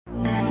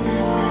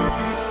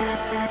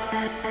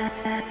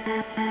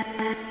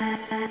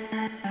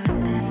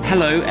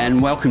Hello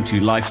and welcome to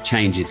Life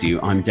Changes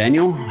You. I'm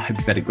Daniel. I hope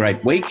you've had a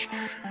great week.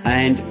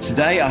 And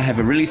today I have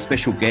a really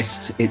special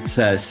guest. It's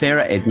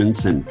Sarah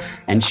Edmondson,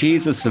 and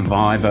she's a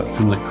survivor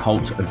from the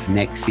cult of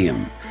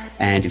NXIVM.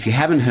 And if you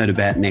haven't heard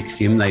about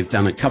NXIVM, they've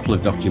done a couple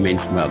of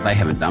documentaries. Well, they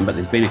haven't done, but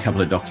there's been a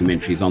couple of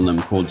documentaries on them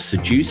called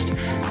Seduced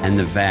and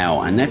The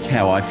Vow. And that's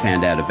how I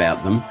found out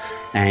about them.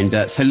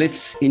 And so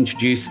let's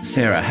introduce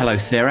Sarah. Hello,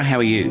 Sarah. How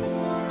are you?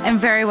 I'm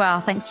very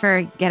well. Thanks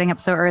for getting up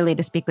so early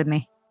to speak with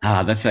me.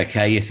 That's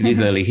okay. Yes, it is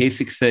early here,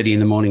 6:30 in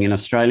the morning in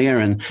Australia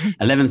and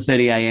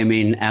 11:30 a.m.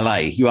 in LA.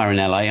 You are in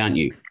LA, aren't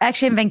you?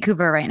 Actually, in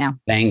Vancouver right now.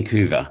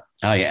 Vancouver.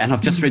 Oh, yeah. And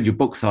I've just read your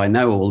book, so I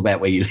know all about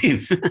where you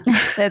live.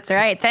 That's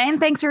right. And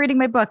thanks for reading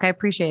my book. I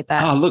appreciate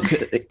that. Oh, look,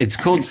 it's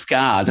called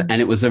Scarred,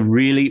 and it was a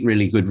really,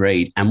 really good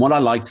read. And what I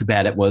liked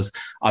about it was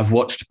I've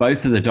watched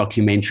both of the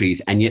documentaries,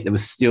 and yet there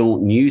was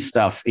still new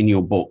stuff in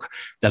your book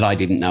that I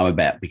didn't know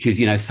about. Because,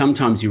 you know,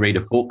 sometimes you read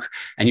a book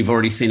and you've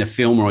already seen a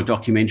film or a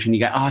documentary and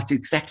you go, oh, it's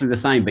exactly the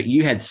same. But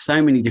you had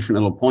so many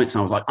different little points.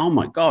 And I was like, oh,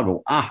 my God,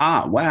 or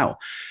aha, wow.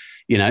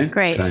 You know,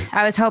 great. So.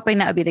 I was hoping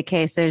that would be the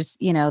case. There's,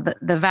 you know,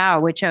 the Vow,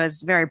 which I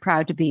was very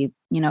proud to be,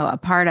 you know, a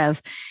part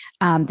of.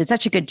 Did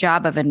such a good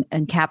job of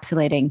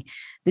encapsulating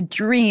the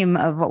dream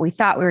of what we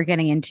thought we were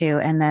getting into,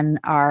 and then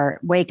our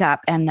wake up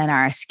and then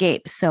our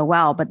escape so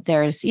well. But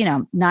there's, you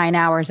know, 9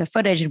 hours of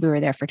footage, and we were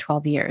there for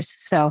 12 years.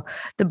 So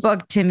the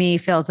book to me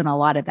fills in a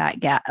lot of that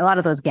gap, a lot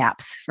of those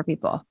gaps for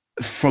people.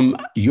 From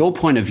your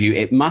point of view,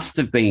 it must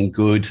have been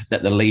good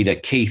that the leader,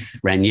 Keith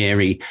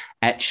Raniere,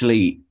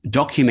 actually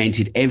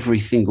documented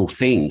every single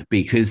thing,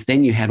 because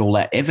then you had all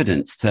that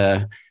evidence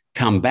to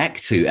come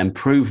back to and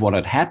prove what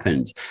had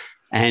happened.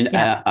 And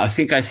I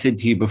think I said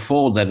to you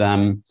before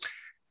that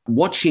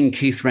watching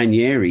Keith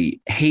Raniere,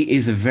 he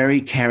is a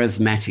very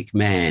charismatic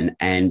man.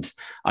 And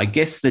I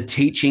guess the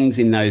teachings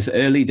in those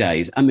early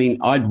days, I mean,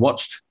 I'd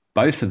watched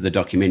both of the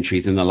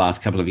documentaries in the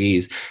last couple of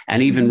years,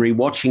 and even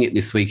rewatching it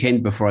this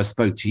weekend before I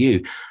spoke to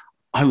you,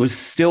 I was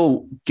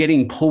still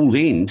getting pulled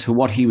into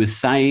what he was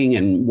saying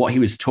and what he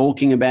was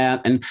talking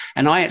about. And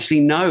I actually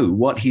know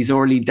what he's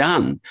already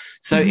done.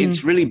 So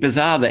it's really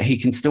bizarre that he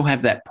can still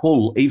have that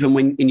pull, even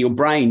when in your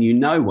brain, you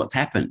know what's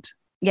happened.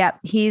 Yeah.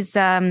 He's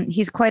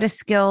quite a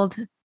skilled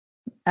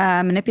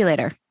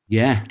manipulator.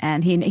 Yeah.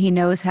 And he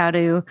knows how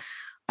to,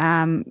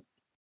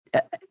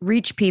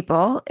 reach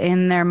people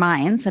in their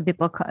minds. Some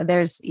people,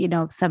 there's, you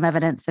know, some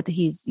evidence that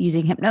he's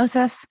using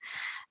hypnosis,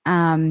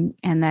 and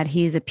that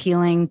he's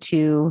appealing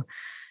to,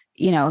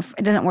 you know,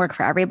 it doesn't work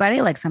for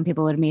everybody. Like some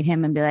people would meet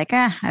him and be like,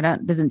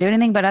 doesn't do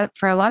anything. But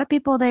for a lot of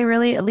people, they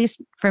really, at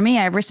least for me,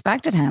 I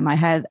respected him. I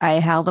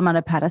held him on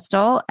a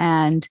pedestal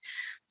and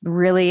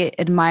really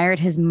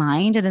admired his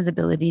mind and his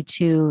ability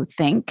to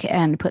think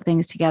and put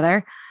things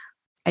together.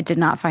 I did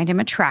not find him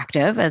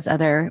attractive as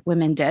other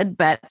women did,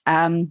 but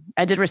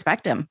I did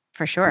respect him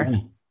for sure.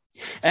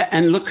 Yeah.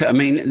 And look, I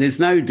mean, there's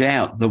no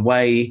doubt the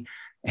way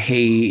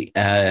he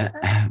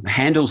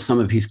handles some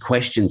of his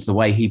questions, the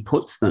way he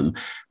puts them,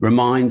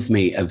 reminds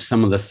me of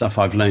some of the stuff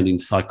I've learned in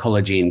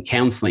psychology and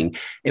counseling.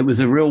 It was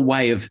a real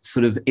way of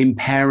sort of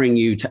empowering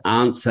you to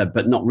answer,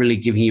 but not really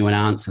giving you an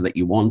answer that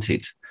you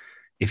wanted.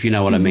 If you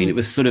know what I mean. It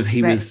was sort of,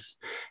 he was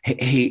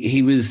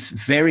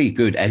very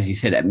good, as you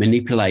said, at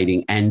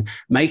manipulating and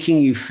making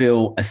you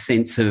feel a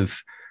sense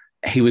of,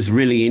 he was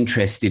really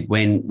interested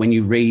when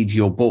you read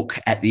your book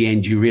at the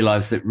end, you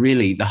realize that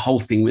really the whole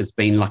thing was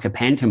been like a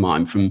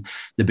pantomime from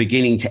the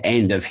beginning to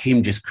end of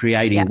him just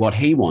creating what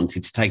he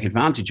wanted to take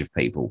advantage of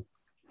people.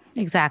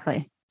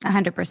 Exactly.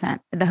 100%.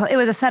 It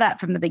was a setup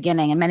from the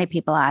beginning. And many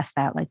people ask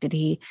that, like, did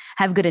he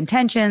have good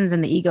intentions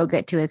and the ego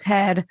get to his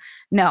head?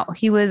 No,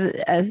 he was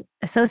a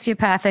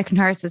sociopathic,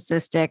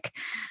 narcissistic,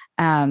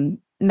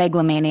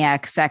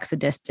 megalomaniac, sex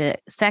addicted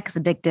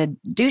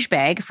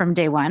douchebag from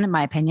day one, in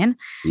my opinion.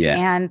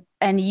 Yeah.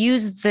 And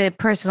used the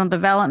personal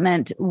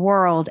development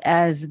world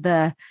as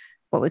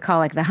what we call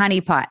like the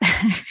honeypot,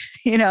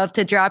 you know,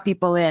 to draw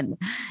people in,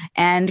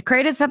 and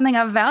created something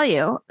of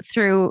value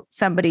through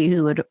somebody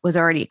who was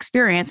already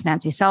experienced,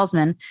 Nancy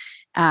Salzman,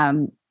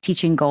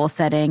 teaching goal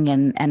setting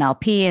and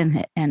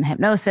NLP and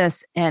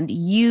hypnosis, and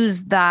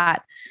used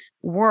that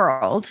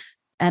world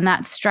and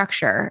that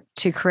structure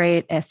to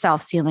create a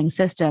self-sealing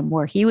system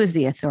where he was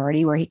the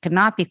authority, where he could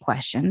not be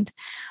questioned,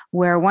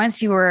 where once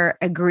you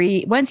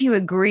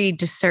agreed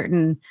to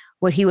certain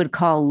what he would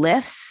call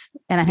lifts.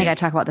 And I think I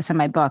talk about this in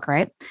my book,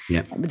 right?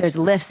 Yeah. There's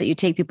lifts that you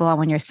take people on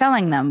when you're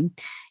selling them.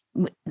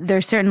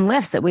 There's certain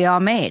lifts that we all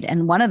made.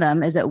 And one of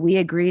them is that we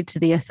agreed to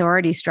the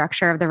authority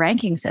structure of the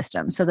ranking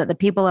system so that the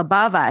people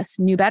above us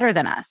knew better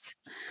than us,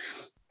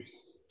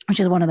 which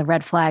is one of the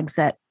red flags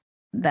that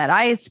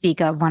I speak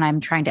of when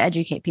I'm trying to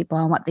educate people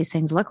on what these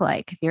things look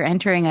like. If you're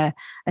entering a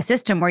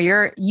system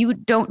where you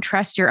don't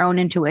trust your own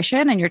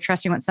intuition and you're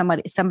trusting what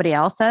somebody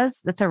else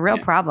says, that's a real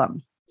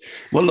problem.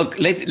 Well, look,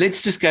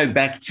 let's just go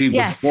back to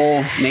Yes.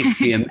 before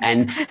Nexium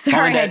and Sorry,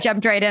 find I out.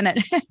 jumped right in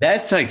it.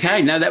 That's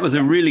okay. No, that was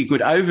a really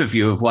good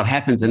overview of what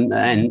happens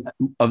and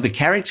of the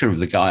character of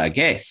the guy, I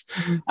guess.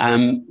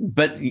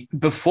 But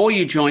before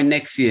you joined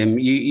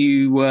Nexium,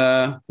 you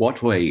were,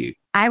 what were you?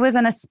 I was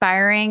an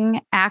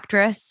aspiring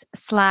actress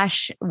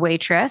slash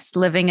waitress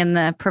living in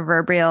the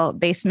proverbial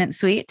basement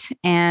suite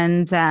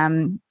and,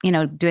 doing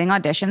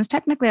auditions.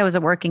 Technically, I was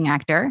a working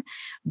actor,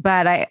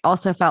 but I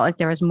also felt like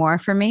there was more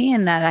for me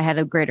and that I had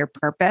a greater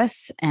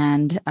purpose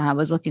and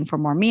was looking for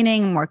more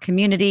meaning, more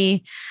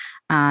community,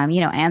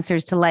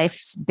 answers to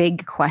life's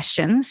big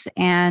questions.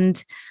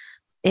 And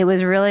it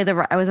was really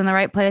I was in the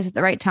right place at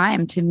the right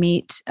time to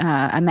meet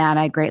a man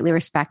I greatly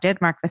respected,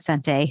 Mark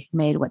Vicente, who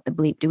made What the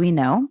Bleep Do We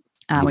Know?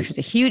 Which was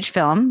a huge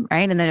film,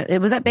 right? And then it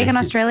was that big in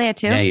Australia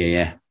too.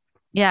 Yeah.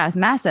 Yeah, it's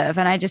massive.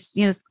 And I just,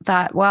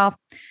 thought, well,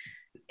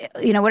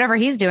 whatever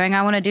he's doing,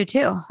 I want to do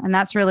too. And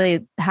that's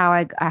really how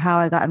I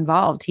got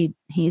involved.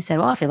 He said,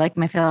 well, if you like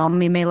my film,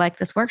 you may like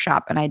this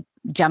workshop. And I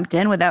jumped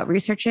in without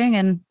researching,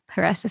 and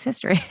the rest is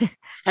history.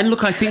 And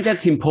look, I think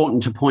that's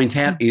important to point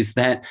out is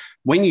that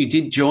when you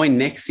did join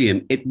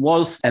Nexium, it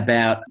was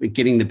about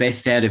getting the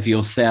best out of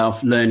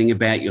yourself, learning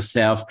about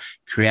yourself,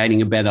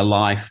 creating a better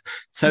life.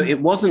 So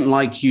it wasn't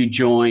like you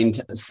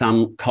joined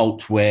some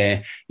cult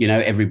where,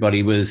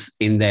 everybody was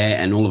in there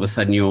and all of a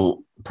sudden you're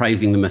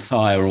praising the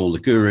Messiah or the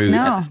guru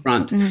at the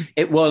front. Mm-hmm.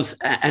 It was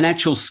an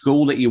actual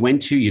school that you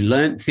went to, you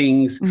learned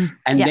things,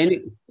 and then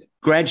it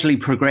gradually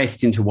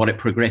progressed into what it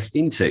progressed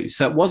into.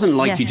 So it wasn't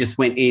like you just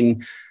went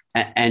in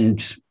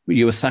and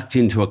you were sucked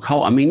into a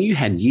cult. I mean, you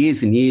had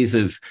years and years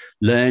of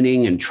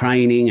learning and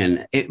training,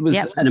 and it was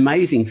an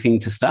amazing thing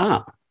to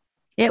start.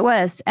 It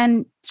was.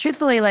 And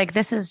truthfully,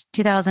 this is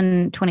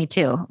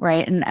 2022,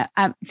 right? And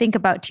I think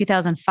about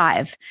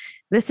 2005.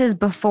 This is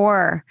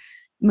before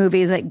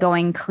movies like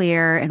Going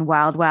Clear and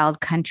Wild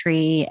Wild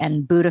Country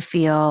and Buddha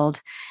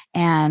Field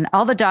and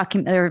all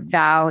the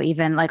Vow,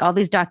 even all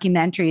these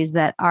documentaries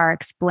that are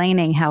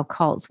explaining how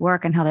cults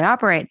work and how they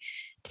operate.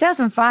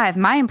 2005,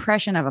 my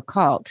impression of a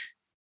cult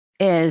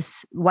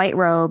is white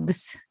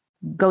robes,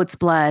 goat's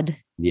blood,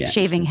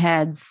 shaving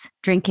heads,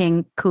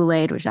 drinking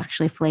Kool-Aid, which is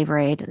actually Flavor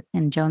Aid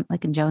in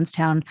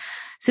Jonestown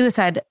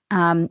suicide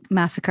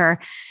massacre.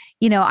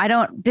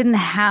 I didn't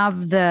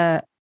have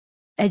the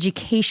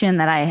education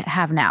that I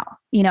have now.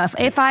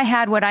 If I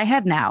had what I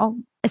had now,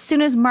 as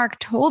soon as Mark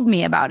told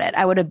me about it,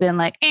 I would have been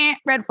like,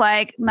 red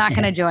flag, not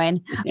going to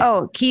join.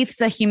 Oh, Keith's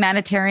a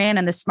humanitarian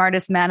and the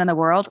smartest man in the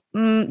world.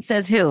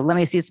 Says who? Let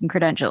me see some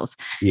credentials.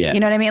 Yeah. You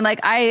know what I mean?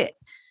 I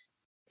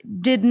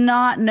did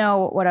not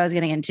know what I was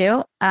getting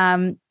into.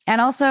 And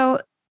also,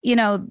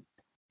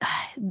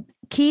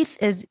 Keith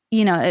is,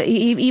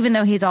 even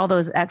though he's all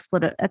those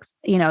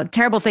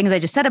terrible things I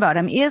just said about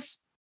him, he is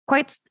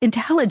quite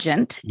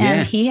intelligent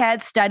and he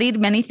had studied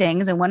many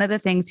things. And one of the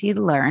things he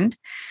learned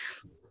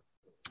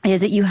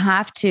is that you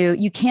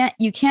can't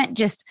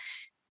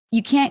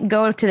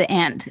go to the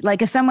end.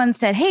 If someone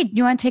said, hey, do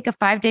you want to take a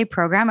 5-day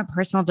program of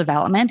personal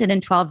development? And in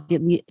 12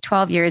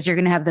 years, you're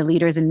going to have the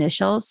leader's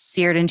initials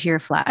seared into your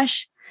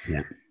flesh.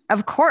 Yeah.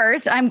 Of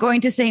course, I'm going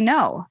to say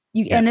no.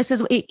 And this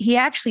is, he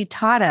actually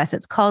taught us,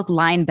 it's called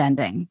line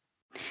bending.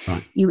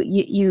 Right.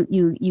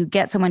 You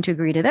get someone to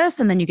agree to this,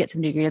 and then you get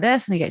someone to agree to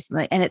this, and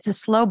and it's a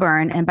slow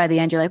burn. And by the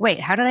end, you're like, wait,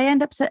 how did I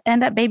end up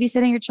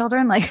babysitting your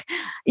children?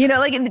 You know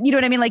what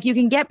I mean? You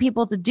can get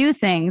people to do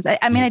things.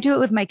 I do it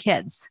with my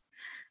kids,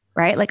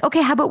 right?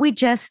 Okay, how about we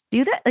just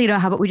do that?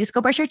 How about we just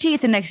go brush our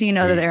teeth, and next thing you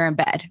know that they're in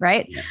bed,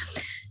 right? Yeah.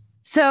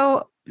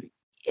 So,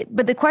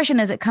 but the question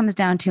is, it comes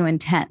down to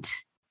intent,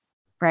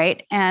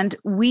 right? And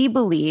we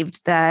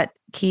believed that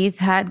Keith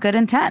had good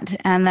intent,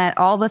 and that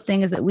all the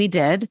things that we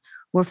did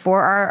were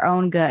for our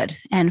own good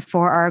and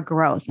for our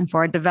growth and for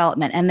our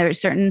development. And there are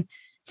certain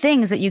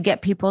things that you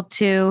get people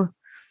to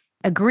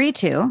agree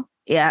to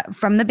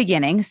from the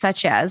beginning,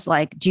 such as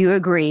do you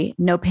agree?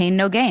 No pain,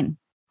 no gain.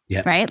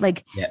 Yeah. Right.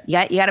 You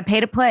got to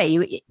pay to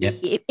play.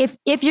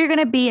 If you're going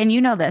to be,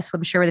 and this,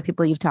 I'm sure with the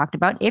people you've talked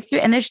about,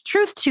 and there's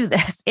truth to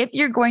this, if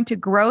you're going to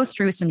grow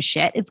through some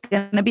shit, it's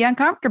going to be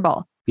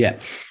uncomfortable. Yeah.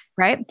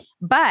 Right.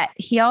 But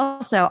he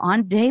also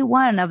on day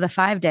 1 of the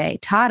 5-day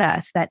taught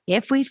us that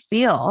if we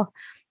feel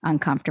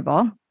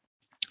uncomfortable,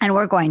 and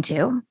we're going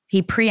to,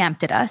 he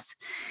preempted us.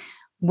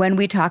 When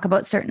we talk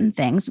about certain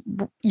things,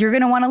 you're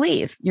going to want to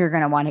leave. You're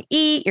going to want to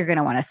eat. You're going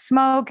to want to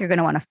smoke. You're going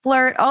to want to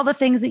flirt, all the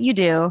things that you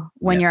do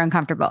when you're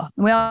uncomfortable.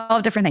 And we all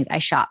have different things. I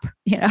shop,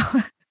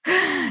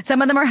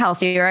 some of them are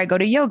healthier. I go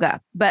to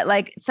yoga, but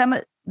some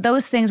of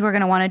those things we're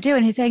going to want to do.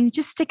 And he's saying,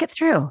 just stick it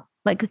through.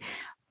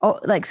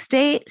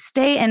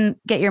 Stay and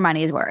get your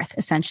money's worth,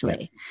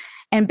 essentially. Yeah.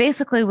 And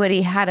basically what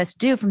he had us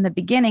do from the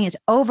beginning is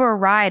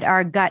override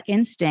our gut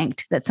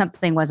instinct that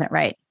something wasn't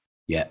right.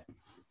 Yeah.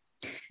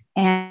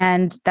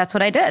 And that's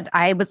what I did.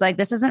 I was like,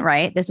 this isn't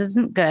right. This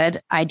isn't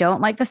good. I don't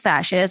like the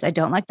sashes. I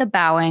don't like the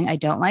bowing. I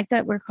don't like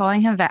that we're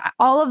calling him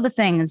all of the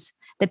things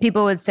that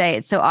people would say.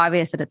 It's so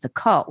obvious that it's a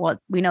cult. Well,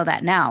 we know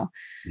that now.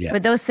 Yeah.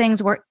 But those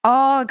things were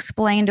all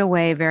explained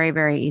away very,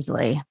 very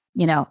easily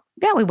Yeah,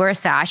 we wear a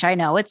sash. I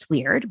know it's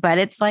weird, but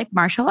it's like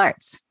martial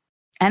arts.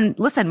 And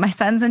listen, my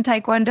son's in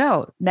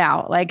Taekwondo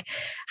now. Like,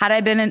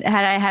 I don't know,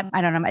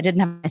 I didn't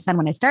have my son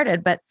when I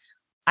started, but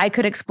I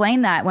could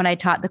explain that when I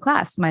taught the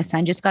class. My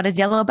son just got his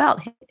yellow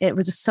belt. It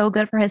was so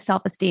good for his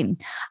self-esteem.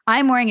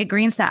 I'm wearing a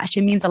green sash.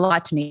 It means a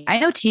lot to me. I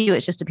know to you,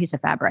 it's just a piece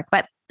of fabric,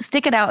 but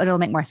stick it out and it'll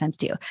make more sense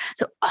to you.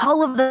 So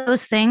all of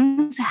those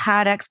things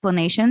had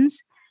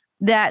explanations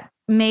that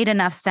made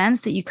enough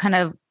sense that you kind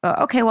of,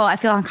 okay, well, I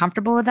feel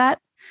uncomfortable with that,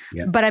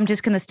 but I'm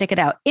just going to stick it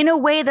out in a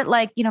way that,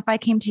 like, if I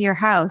came to your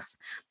house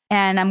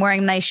and I'm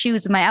wearing nice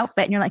shoes with my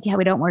outfit and you're like, yeah,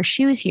 we don't wear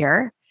shoes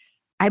here,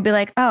 I'd be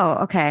like, oh,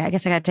 okay, I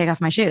guess I got to take off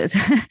my shoes.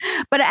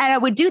 But I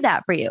would do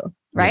that for you,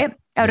 right?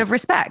 Out of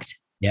respect.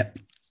 Yep.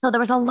 So there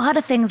was a lot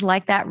of things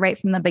like that right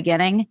from the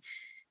beginning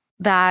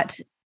that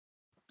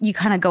you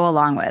kind of go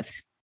along with.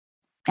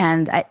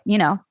 And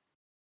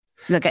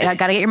look, I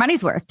got to get your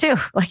money's worth too.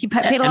 Like, you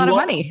paid a lot of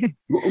money.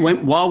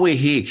 While we're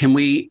here, can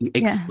we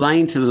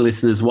explain to the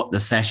listeners what the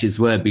sashes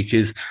were?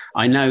 Because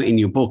I know in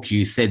your book,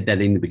 you said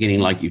that in the beginning,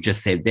 like you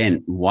just said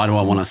then, why do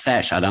I want a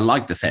sash? I don't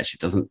like the sash. It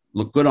doesn't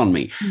look good on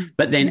me.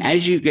 But then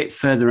as you get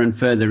further and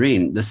further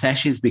in, the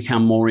sashes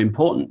become more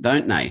important,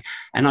 don't they?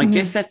 And I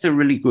guess that's a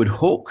really good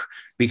hook,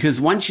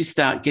 because once you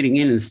start getting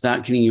in and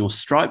start getting your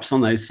stripes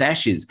on those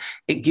sashes,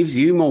 it gives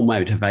you more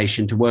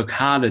motivation to work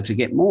harder to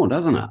get more,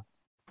 doesn't it?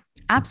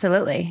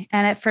 Absolutely.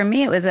 And for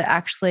me, it was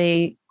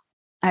actually,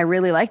 I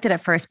really liked it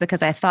at first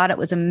because I thought it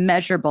was a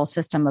measurable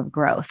system of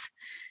growth.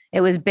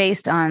 It was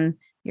based on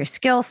your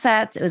skill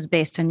sets. It was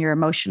based on your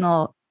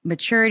emotional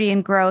maturity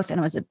and growth. And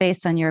it was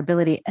based on your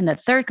ability. And the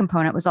third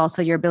component was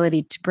also your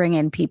ability to bring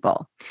in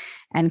people.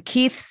 And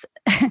Keith's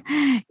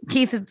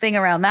thing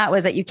around that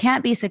was that you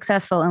can't be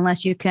successful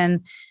unless you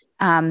can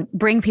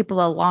bring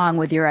people along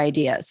with your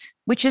ideas,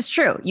 which is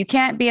true. You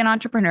can't be an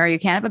entrepreneur. You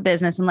can't have a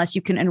business unless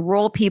you can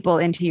enroll people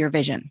into your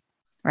vision.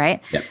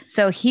 Right. Yep.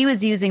 So he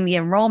was using the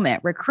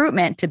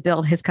recruitment to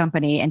build his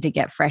company and to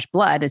get fresh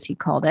blood, as he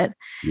called it.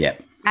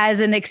 Yep. As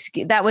an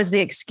excuse. That was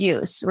the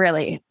excuse,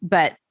 really.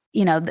 But,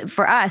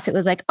 for us, it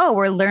was like, oh,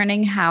 we're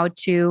learning how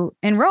to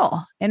enroll.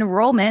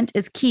 Enrollment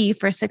is key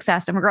for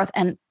success and growth.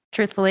 And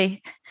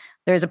truthfully,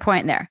 there's a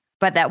point there,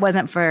 but that's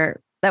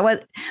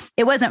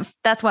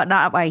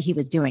not why he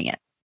was doing it.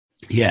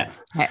 Yeah.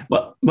 Okay.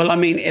 Well, I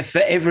mean, if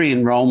for every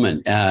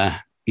enrollment,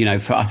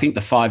 for, I think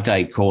the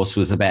 5-day course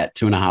was about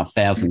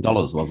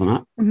 $2,500, wasn't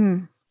it?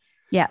 Mm-hmm.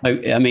 Yeah.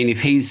 So, I mean, if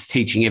he's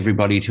teaching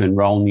everybody to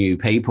enroll new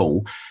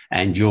people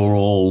and you're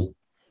all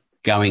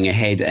going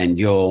ahead and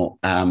you're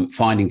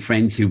finding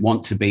friends who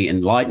want to be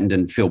enlightened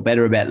and feel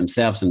better about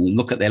themselves and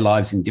look at their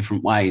lives in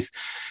different ways,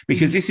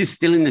 because this is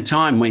still in the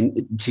time when,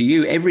 to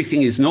you,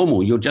 everything is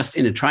normal. You're just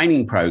in a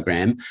training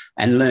program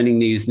and learning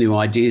these new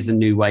ideas and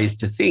new ways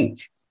to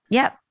think.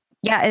 Yep.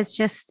 Yeah. It's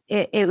just,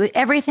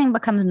 everything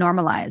becomes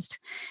normalized.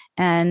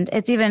 And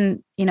it's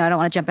even, I don't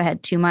want to jump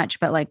ahead too much,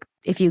 but like,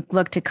 if you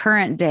look to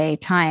current day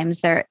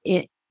times,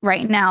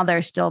 right now,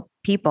 there's still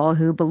people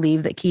who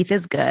believe that Keith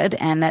is good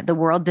and that the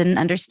world didn't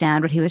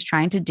understand what he was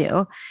trying to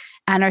do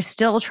and are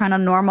still trying to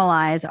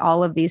normalize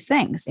all of these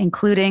things,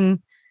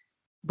 including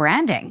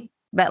branding.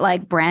 But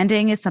like,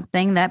 branding is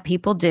something that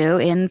people do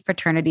in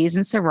fraternities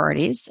and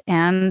sororities,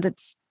 and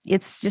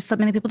it's just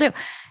something that people do,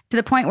 to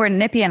the point where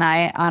Nippy and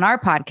I, on our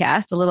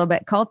podcast, A Little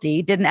Bit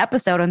Culty, did an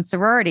episode on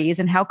sororities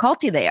and how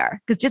culty they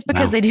are. Because just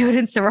because they do it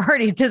in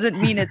sororities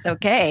doesn't mean it's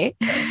okay,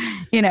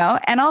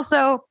 And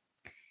also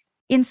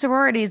in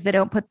sororities, they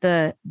don't put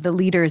the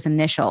leader's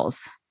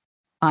initials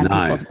on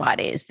people's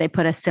bodies. They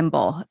put a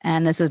symbol,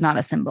 and this was not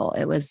a symbol.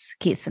 It was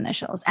Keith's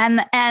initials.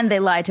 And they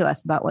lied to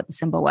us about what the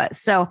symbol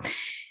was. So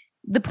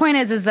the point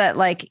is that,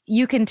 like,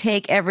 you can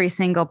take every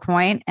single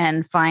point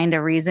and find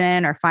a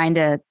reason or find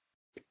an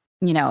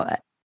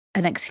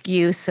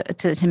excuse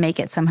to make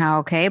it somehow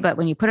okay. But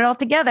when you put it all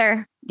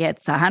together,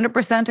 it's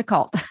 100% a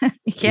cult.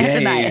 You can't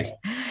deny it.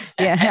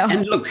 Yeah.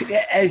 And look,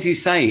 as you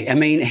say, I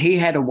mean, he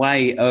had a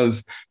way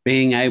of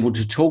being able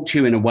to talk to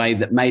you in a way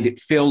that made it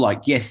feel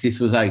like, yes, this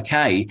was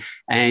okay.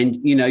 And,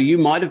 you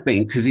might have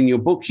been, because in your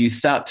book, you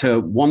start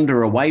to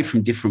wander away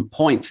from different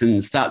points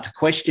and start to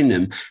question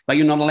them, but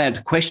you're not allowed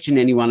to question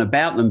anyone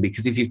about them,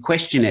 because if you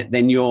question it,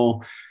 then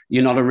you're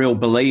not a real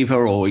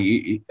believer, or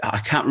I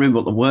can't remember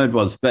what the word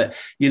was, but,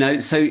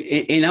 so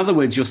in other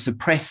words, you're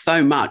suppressed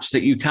so much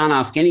that you can't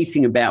ask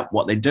anything about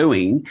what they're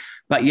doing,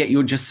 but yet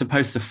you're just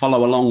supposed to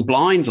follow along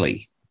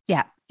blindly.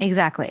 Yeah,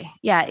 exactly.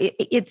 Yeah.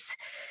 It's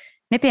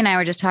Nippy and I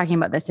were just talking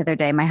about this the other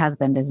day. My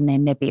husband is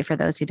named Nippy, for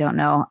those who don't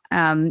know.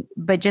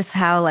 But just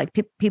how, like,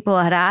 people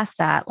had asked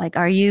that, like,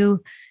 were you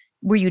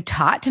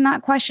taught to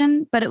not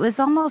question? But it was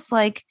almost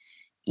like,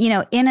 in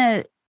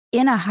a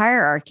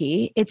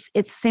hierarchy, it's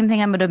the same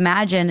thing I would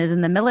imagine is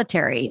in the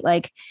military.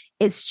 Like,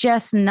 it's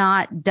just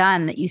not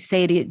done that you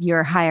say to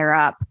your higher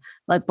up,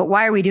 like, but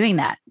why are we doing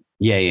that?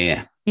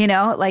 Yeah.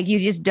 Like, you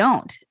just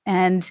don't.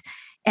 And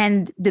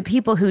the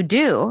people who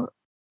do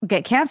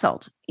get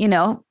canceled,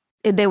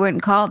 they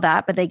weren't called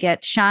that, but they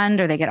get shunned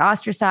or they get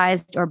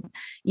ostracized, or,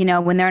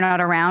 when they're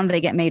not around,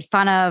 they get made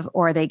fun of,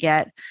 or they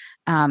get,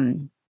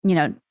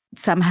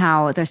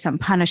 somehow there's some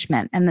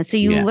punishment. And so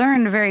you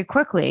learn very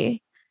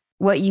quickly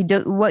what you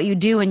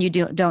do and you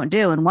don't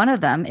do. And one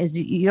of them is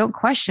you don't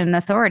question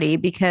authority,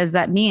 because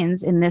that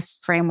means in this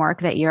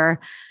framework that you're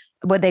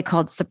what they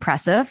called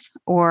suppressive,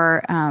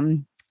 or,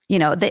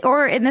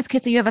 or in this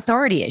case, that you have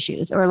authority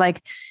issues, or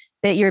like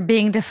that you're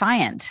being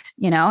defiant,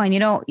 and you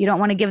don't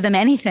want to give them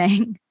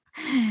anything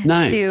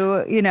because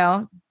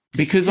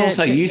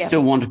you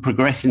still want to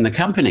progress in the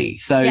company.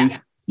 So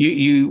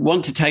you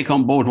want to take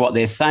on board what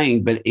they're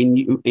saying, but in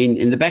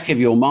the back of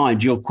your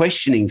mind, you're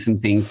questioning some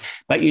things,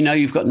 but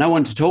you've got no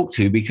one to talk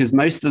to, because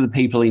most of the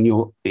people in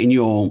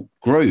your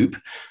group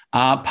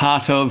are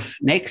part of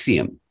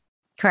NXIVM.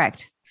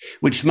 Correct.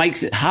 Which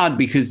makes it hard,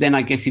 because then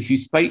I guess if you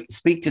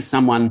speak to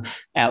someone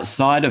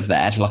outside of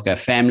that, like a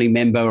family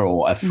member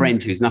or a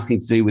friend who's nothing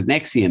to do with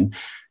NXIVM,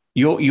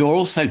 you're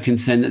also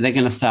concerned that they're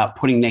going to start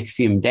putting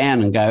NXIVM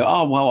down and go,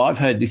 oh, well, I've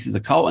heard this is a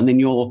cult. And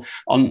then you're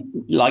on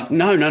like,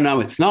 no,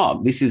 it's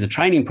not. This is a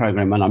training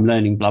program and I'm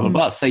learning blah, blah,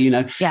 blah. So, you're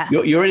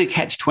in a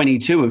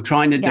catch-22 of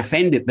trying to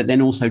defend it, but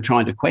then also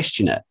trying to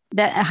question it.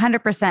 That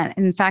 100%.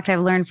 In fact, I've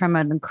learned from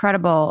an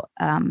incredible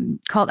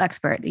cult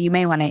expert that you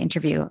may want to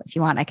interview if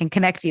you want. I can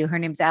connect you. Her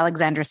name's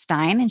Alexandra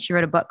Stein, and she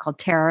wrote a book called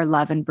Terror,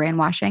 Love, and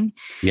Brainwashing.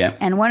 Yeah.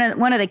 And one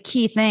of the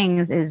key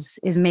things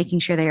is making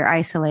sure that you're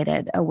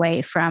isolated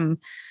away from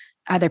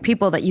other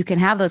people that you can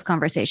have those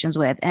conversations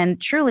with. And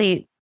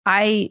truly,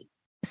 I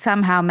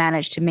somehow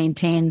managed to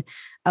maintain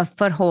a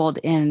foothold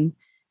in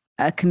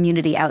a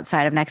community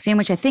outside of NXIVM,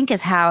 which I think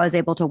is how I was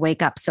able to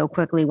wake up so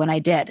quickly when I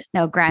did.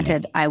 Now,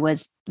 granted, I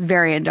was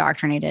very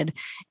indoctrinated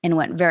and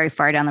went very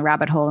far down the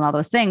rabbit hole and all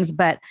those things,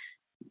 but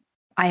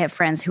I have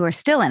friends who are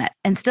still in it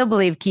and still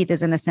believe Keith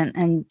is innocent.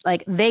 And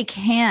like, they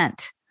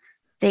cannot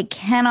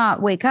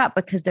wake up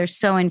because they're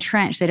so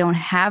entrenched. They don't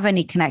have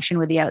any connection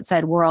with the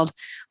outside world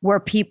where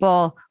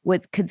people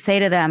could say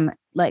to them,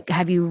 like,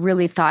 have you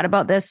really thought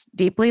about this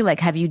deeply? Like,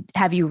 have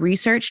you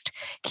researched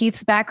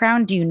Keith's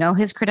background? Do you know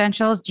his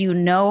credentials? Do you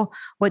know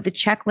what the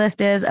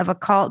checklist is of a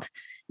cult?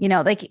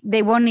 Like,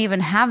 they won't even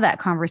have that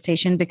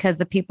conversation, because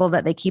the people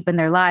that they keep in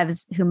their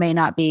lives who may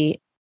not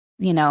be,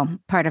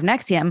 part of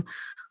NXIVM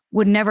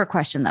would never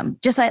question them.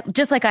 Just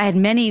like I had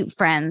many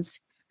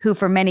friends who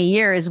for many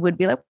years would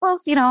be like, well,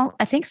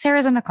 I think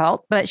Sarah's in a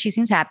cult, but she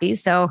seems happy.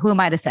 So who am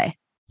I to say?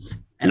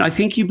 And I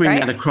think you bring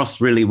that across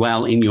really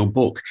well in your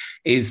book,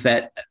 is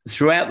that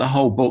throughout the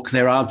whole book,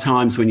 there are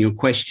times when you're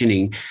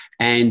questioning,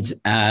 and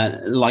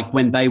like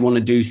when they want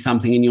to do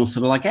something and you're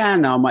sort of like,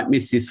 no, I might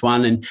miss this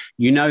one. And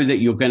you know that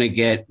you're going to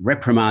get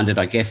reprimanded,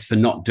 I guess, for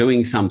not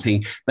doing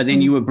something. But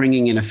then you were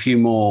bringing in a few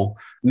more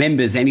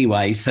members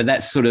anyway. So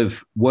that sort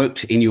of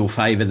worked in your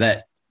favor,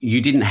 that you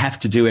didn't have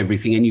to do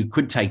everything and you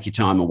could take your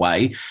time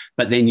away,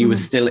 but then you were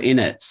still in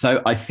it.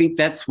 So I think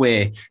that's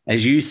where,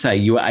 as you say,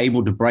 you were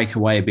able to break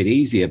away a bit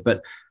easier.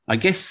 But I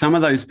guess some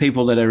of those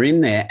people that are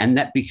in there, and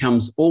that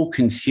becomes all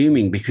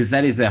consuming, because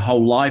that is their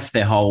whole life,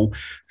 their whole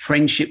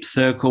friendship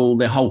circle,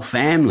 their whole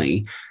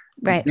family.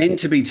 Right. Then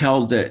to be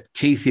told that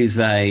Keith is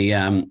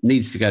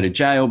needs to go to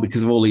jail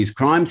because of all these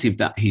crimes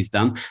he's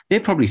done, they're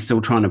probably still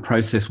trying to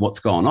process what's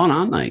going on,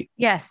 aren't they?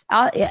 Yes.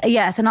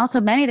 Yes. And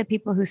also many of the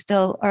people who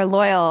still are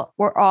loyal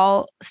were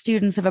all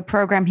students of a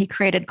program he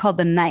created called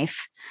The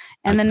Knife.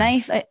 And The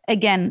Knife,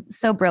 again,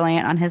 so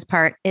brilliant on his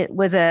part. It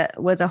was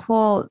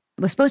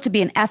was supposed to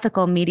be an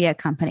ethical media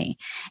company.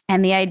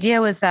 And the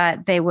idea was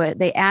that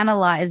they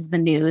analyze the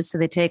news. So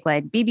they take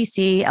like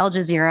BBC, Al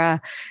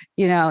Jazeera,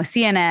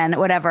 CNN,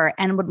 whatever,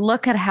 and would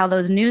look at how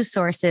those news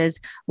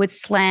sources would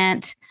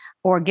slant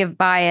or give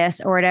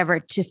bias or whatever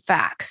to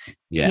facts,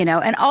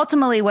 and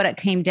ultimately what it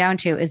came down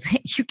to is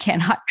that you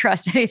cannot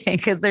trust anything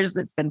because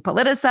it's been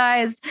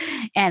politicized.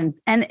 And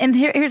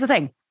here's the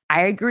thing.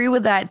 I agree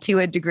with that to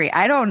a degree.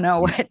 I don't know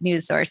what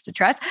news source to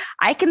trust.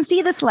 I can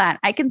see the slant.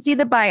 I can see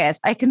the bias.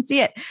 I can see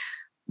it.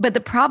 But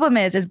the problem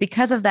is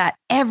because of that,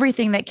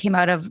 everything that came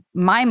out of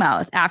my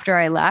mouth after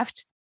I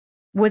left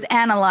was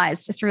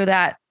analyzed through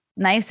that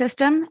knife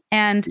system.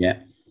 And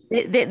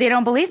they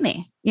don't believe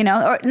me,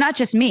 or not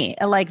just me.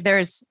 Like,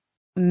 there's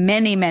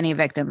many, many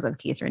victims of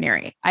Keith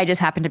Raniere. I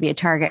just happen to be a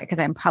target because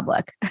I'm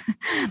public,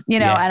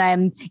 and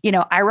I'm,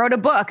 I wrote a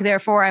book,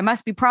 therefore I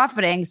must be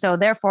profiting. So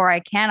therefore I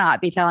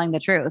cannot be telling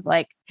the truth.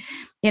 Like,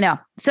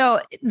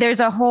 so there's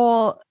a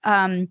whole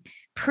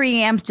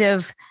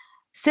preemptive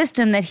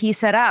system that he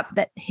set up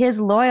that his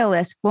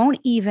loyalists won't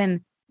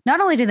even, not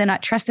only do they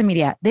not trust the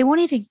media, they won't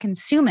even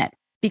consume it,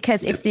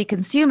 because if they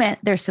consume it,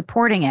 they're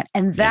supporting it.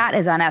 And that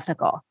is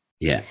unethical.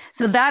 Yeah.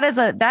 So that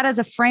is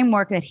a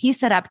framework that he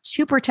set up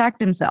to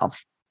protect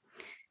himself.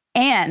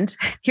 And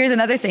here's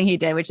another thing he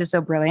did, which is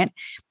so brilliant.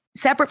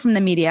 Separate from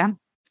the media,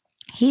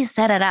 he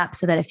set it up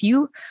so that if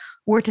you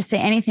were to say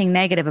anything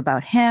negative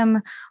about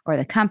him or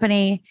the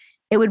company,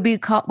 it would be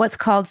what's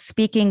called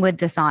speaking with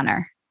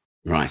dishonor.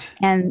 Right.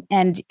 And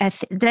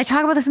did I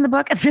talk about this in the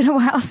book? It's been a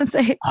while since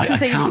I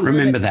can't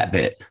remember that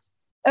bit.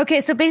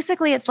 Okay. So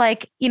basically it's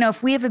like,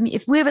 if we have,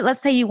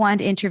 let's say you want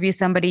to interview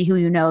somebody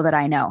who that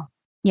I know,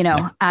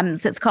 so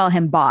let's call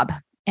him Bob.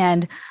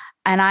 And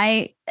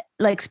I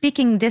like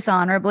speaking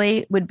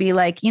dishonorably would be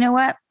like, you know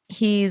what?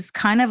 he's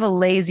kind of a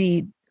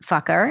lazy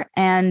fucker,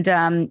 and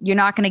you're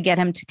not going to get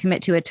him to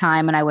commit to a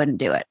time, and I wouldn't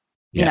do it.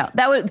 You know,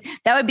 that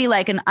would be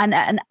like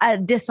a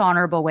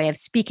dishonorable way of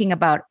speaking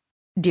about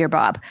dear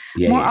Bob.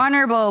 More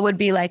honorable would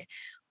be like,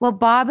 well,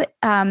 Bob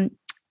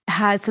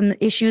has some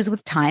issues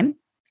with time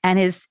and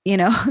his,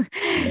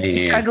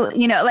 struggle,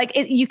 like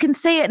you can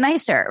say it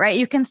nicer, right?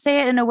 You can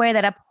say it in a way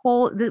that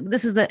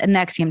this is an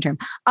NXIVM term,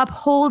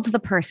 upholds the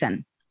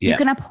person. Yeah. You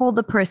can uphold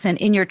the person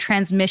in your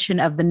transmission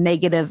of the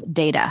negative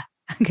data.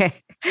 Okay.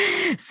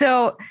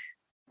 So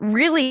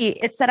really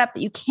it's set up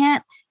that you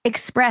can't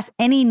express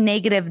any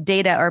negative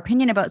data or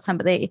opinion about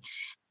somebody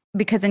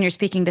because then you're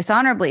speaking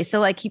dishonorably. So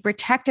like he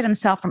protected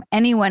himself from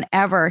anyone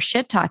ever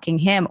shit talking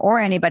him or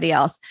anybody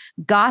else.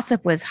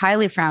 Gossip was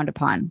highly frowned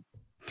upon.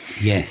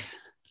 Yes.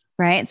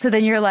 Right. So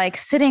then you're like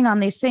sitting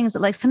on these things that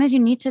like sometimes you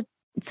need to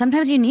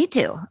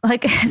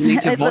like, you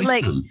need to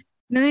voice them.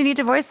 You need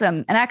to voice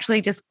them. And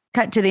actually just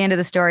cut to the end of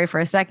the story for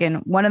a second.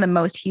 One of the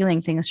most healing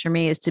things for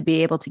me is to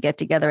be able to get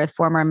together with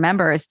former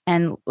members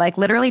and like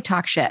literally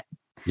talk shit.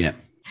 Yeah.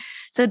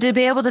 So to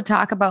be able to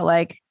talk about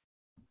like,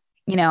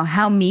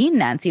 how mean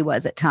Nancy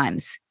was at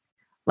times,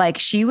 like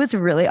she was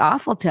really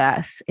awful to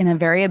us in a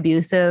very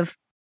abusive,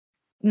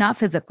 not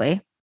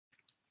physically,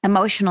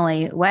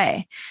 emotionally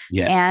way.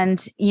 Yeah.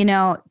 And,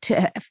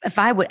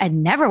 I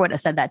never would have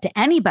said that to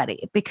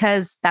anybody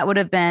because that would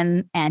have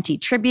been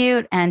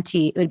anti-tribute,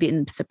 it would be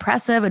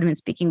suppressive, it would have been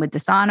speaking with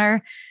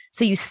dishonor.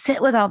 So you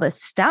sit with all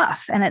this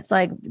stuff and it's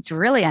like, it's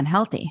really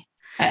unhealthy.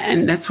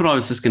 And that's what I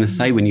was just going to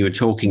say when you were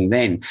talking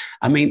then.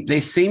 I mean, there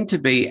seemed to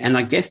be, and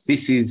I guess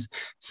this is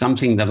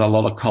something that a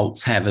lot of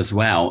cults have as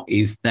well,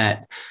 is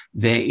that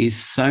there are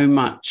so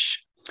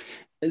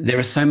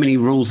many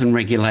rules and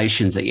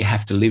regulations that you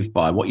have to live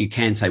by, what you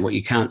can say, what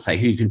you can't say,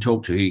 who you can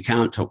talk to, who you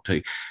can't talk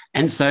to.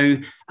 And so,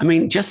 I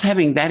mean, just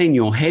having that in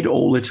your head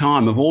all the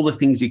time of all the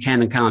things you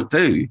can and can't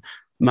do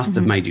must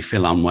have made you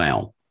feel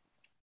unwell.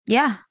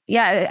 Yeah.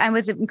 Yeah. I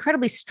was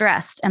incredibly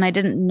stressed and I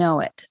didn't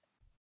know it.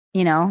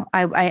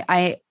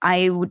 I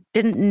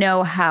didn't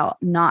know how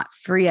not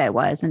free I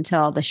was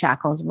until the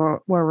shackles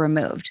were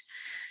removed.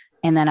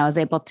 And then I was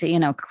able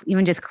to,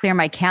 even just clear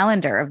my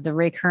calendar of the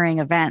recurring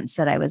events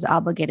that I was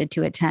obligated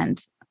to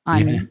attend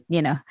on,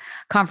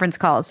 conference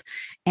calls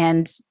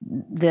and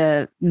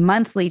the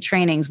monthly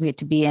trainings we had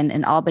to be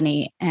in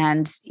Albany.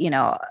 And,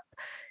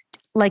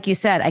 like you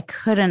said, I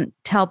couldn't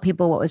tell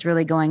people what was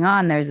really going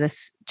on. There's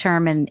this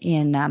term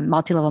in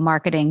multi-level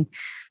marketing,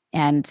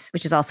 and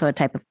which is also a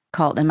type of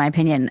cult, in my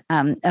opinion,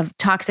 of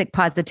toxic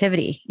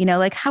positivity.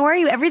 Like, how are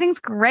you? Everything's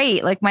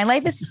great. Like, my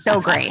life is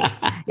so great.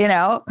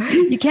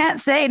 You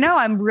can't say, no,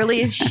 I'm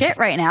really shit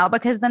right now,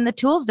 because then the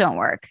tools don't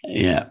work.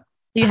 Yeah.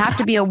 You have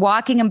to be a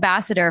walking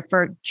ambassador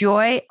for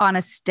joy on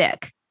a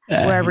stick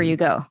wherever you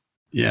go.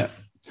 Yeah.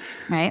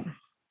 Right.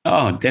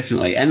 Oh,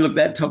 definitely. And look,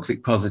 that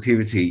toxic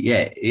positivity.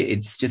 Yeah.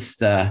 It's just,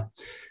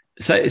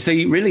 so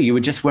you were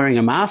just wearing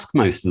a mask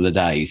most of the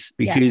days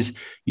because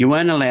you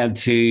weren't allowed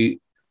to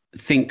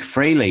think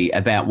freely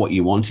about what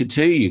you wanted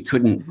to. You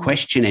couldn't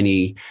question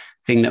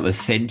anything that was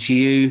said to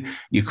you.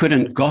 You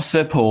couldn't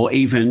gossip or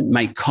even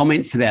make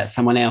comments about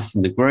someone else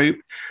in the group.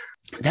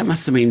 That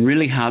must have been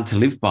really hard to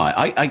live by.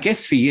 I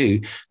guess for you,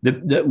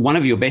 the one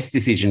of your best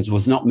decisions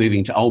was not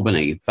moving to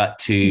Albany, but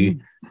to,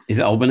 is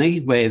it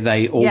Albany, where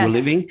they all were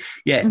living?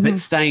 Yeah, but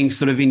staying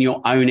sort of in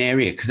your own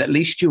area, because at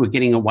least you were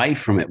getting away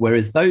from it.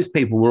 Whereas those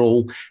people were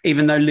all,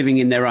 even though living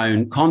in their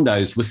own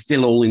condos, were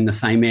still all in the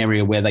same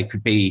area where they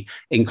could be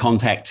in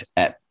contact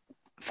at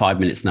 5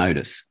 minutes'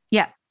 notice.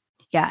 Yeah.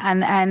 Yeah.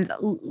 And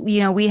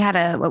we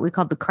had what we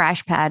called the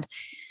crash pad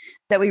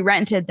that we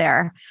rented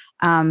there.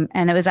 And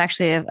it was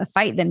actually a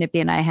fight that Nippy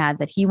and I had,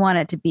 that he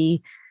wanted to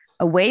be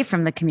away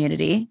from the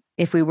community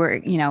if we were,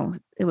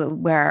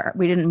 where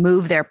we didn't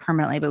move there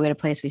permanently, but we had a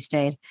place we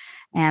stayed.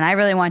 And I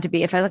really wanted to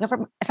be, if I'm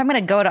going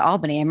to go to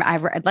Albany,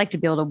 I'd like to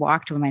be able to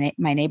walk to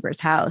my neighbor's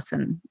house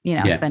and,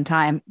 spend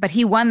time. But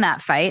he won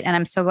that fight. And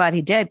I'm so glad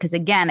he did, because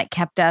again, it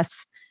kept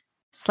us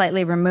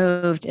slightly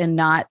removed and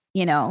not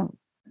in a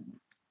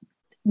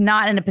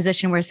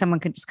position where someone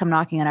could just come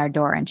knocking on our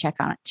door and check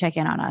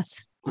in on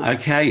us.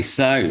 Okay,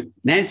 so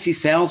Nancy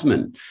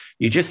Salzman,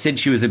 you just said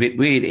she was a bit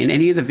weird. In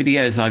any of the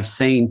videos I've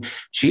seen,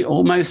 she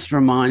almost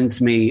reminds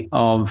me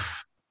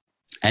of,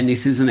 and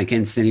this isn't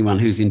against anyone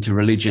who's into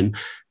religion,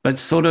 but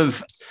sort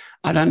of,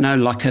 I don't know,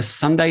 like a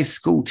Sunday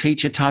school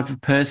teacher type of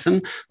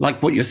person,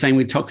 like what you're saying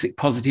with toxic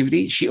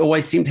positivity. She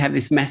always seemed to have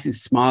this massive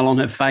smile on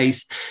her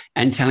face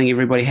and telling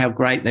everybody how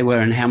great they were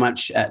and how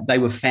much they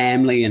were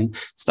family and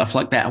stuff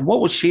like that. What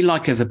was she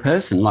like as a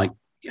person? Like,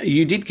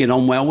 you did get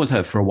on well with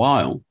her for a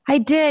while. I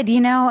did.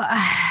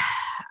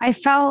 I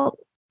felt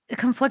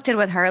conflicted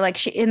with her.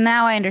 Like and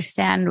now I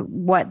understand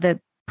what the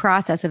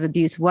process of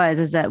abuse was,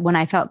 is that when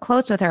I felt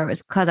close with her, it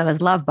was because I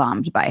was love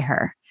bombed by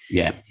her.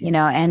 Yeah.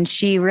 And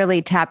she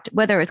really tapped,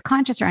 whether it was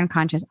conscious or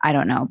unconscious, I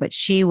don't know, but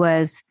she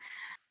very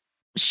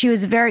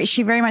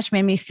much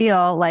made me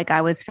feel like I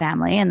was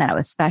family and that I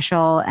was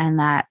special and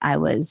that I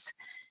was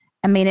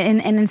I mean,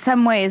 and in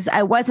some ways,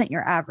 I wasn't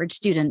your average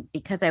student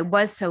because I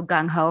was so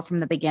gung ho from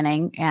the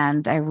beginning,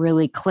 and I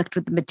really clicked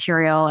with the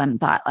material and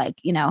thought, like,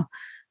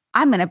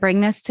 I'm going to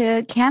bring this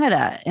to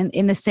Canada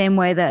in the same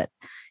way that,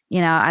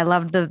 I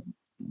loved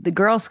the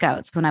Girl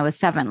Scouts when I was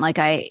 7,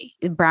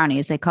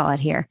 brownies, they call it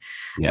here.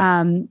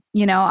 Yeah.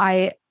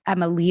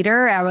 I'm a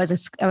leader. I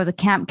was a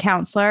camp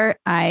counselor.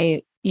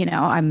 When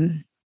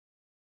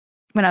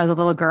I was a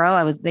little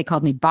girl, they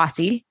called me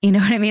bossy. You know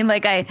what I mean?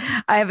 Like I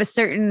have a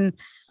certain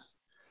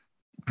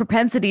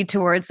propensity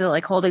towards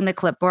like holding the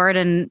clipboard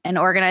and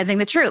organizing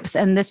the troops.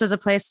 And this was a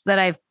place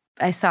that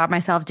I saw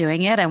myself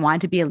doing it. I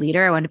wanted to be a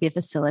leader. I wanted to be a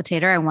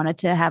facilitator. I wanted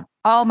to have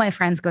all my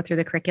friends go through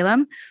the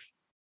curriculum.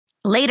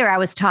 Later, I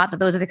was taught that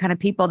those are the kind of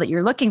people that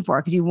you're looking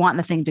for because you want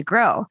the thing to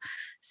grow.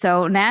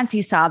 So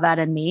Nancy saw that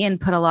in me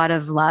and put a lot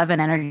of love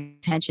and energy,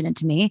 attention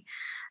into me.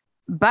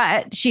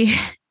 But she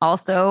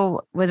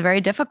also was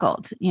very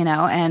difficult,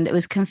 and it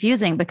was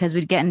confusing because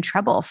we'd get in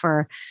trouble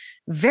for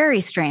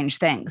very strange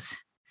things.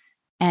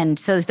 And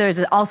so there's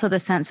also the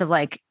sense of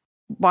like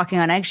walking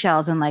on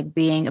eggshells and like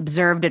being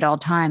observed at all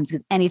times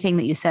because anything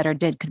that you said or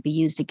did could be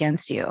used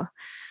against you.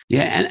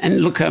 Yeah.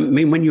 And look, I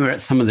mean, when you were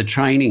at some of the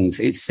trainings,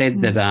 it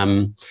said that,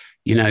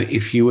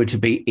 if you were to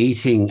be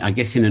eating, I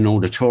guess, in an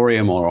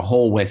auditorium or a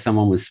hall where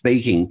someone was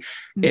speaking,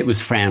 it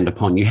was frowned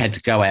upon. You had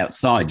to go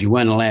outside. You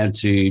weren't allowed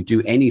to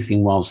do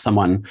anything while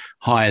someone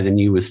higher than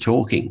you was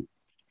talking.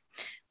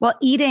 Well,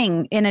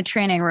 eating in a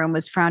training room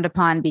was frowned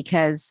upon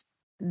because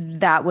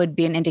that would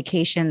be an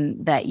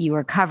indication that you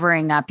were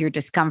covering up your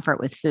discomfort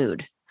with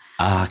food.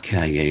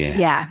 Okay.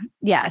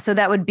 Yeah. So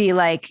that would be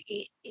like,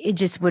 it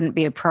just wouldn't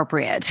be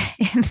appropriate.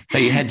 So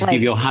you had to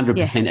give your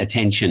 100%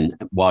 attention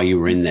while you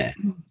were in there.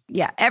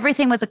 Yeah.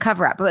 Everything was a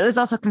cover up, but it was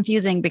also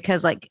confusing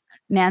because like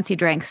Nancy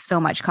drank so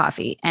much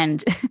coffee,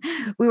 and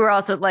we were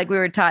also we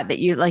were taught that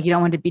you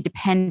don't want to be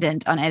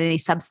dependent on any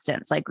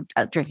substance, like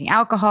drinking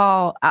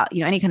alcohol,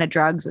 any kind of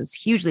drugs was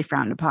hugely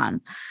frowned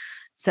upon.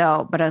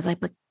 So, but I was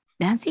like, but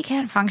Nancy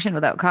can't function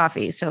without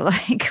coffee. So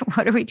like,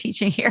 what are we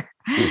teaching here?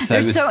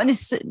 So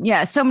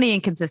there's so many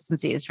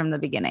inconsistencies from the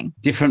beginning.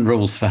 Different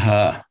rules for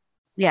her.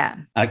 Yeah.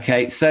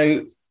 Okay.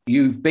 So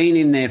you've been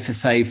in there for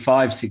say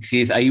 5-6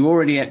 years. Are you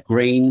already at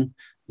green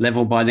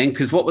level by then?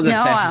 Because what was the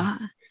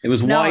status? It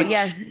was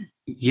white,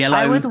 yellow.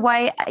 I was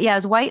white. Yeah. I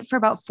was white for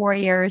about 4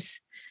 years.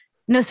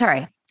 No,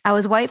 sorry. I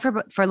was white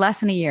for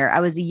less than a year.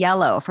 I was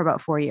yellow for about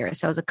 4 years.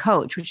 So I was a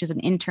coach, which is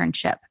an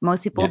internship.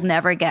 Most people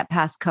never get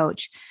past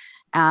coach.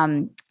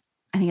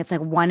 I think it's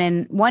like 1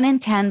 in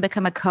 10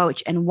 become a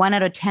coach, and 1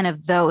 out of 10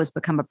 of those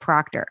become a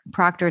proctor.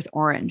 Proctor's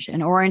orange,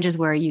 and orange is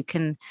where you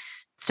can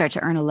start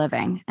to earn a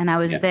living. And I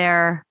was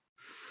there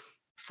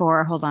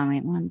for,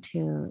 1,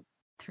 2,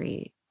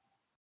 3,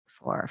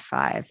 4,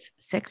 5,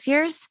 6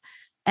 years.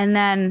 And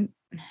then,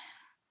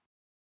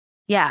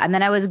 and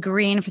then I was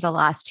green for the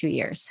last 2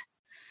 years.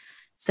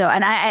 So,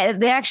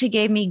 and they actually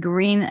gave me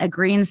a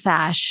green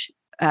sash.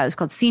 It was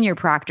called senior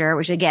proctor,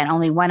 which again,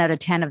 only 1 out of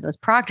 10 of those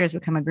proctors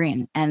become a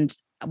green. And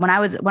when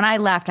I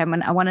left, I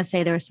want to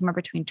say there was somewhere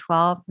between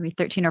 12, maybe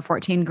 13 or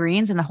 14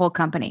 greens in the whole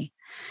company.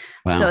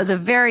 Wow. So it was a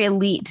very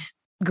elite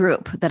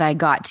group that I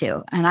got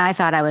to. And I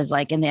thought I was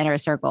like in the inner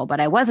circle, but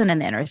I wasn't in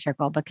the inner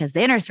circle because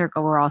the inner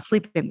circle were all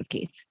sleeping with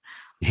Keith.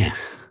 Yeah.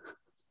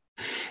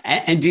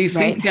 And do you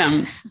think,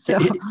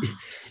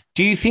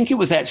 do you think it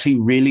was actually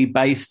really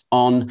based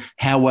on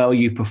how well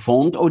you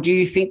performed? Or do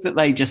you think that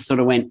they just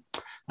sort of went,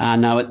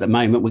 no, at the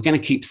moment, we're going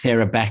to keep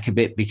Sarah back a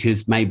bit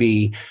because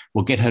maybe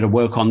we'll get her to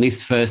work on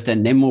this first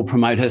and then we'll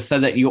promote her, so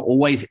that you're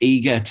always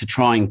eager to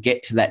try and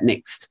get to that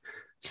next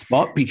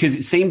spot? Because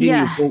it seemed in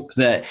your book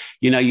that,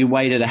 you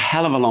waited a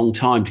hell of a long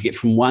time to get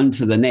from one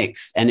to the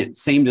next. And it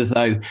seemed as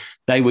though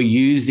they were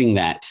using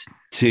that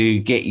to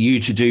get you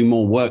to do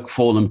more work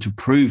for them to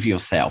prove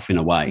yourself in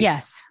a way.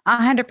 Yes,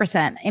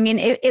 100%. I mean,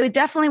 it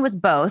definitely was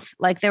both.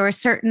 Like there were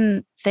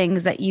certain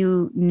things that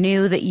you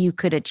knew that you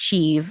could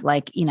achieve.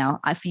 Like,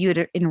 if you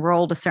had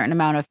enrolled a certain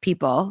amount of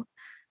people,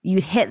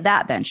 you'd hit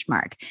that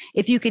benchmark.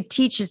 If you could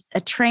teach a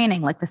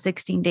training, like the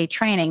 16-day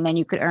training, then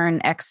you could earn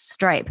X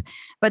stripe.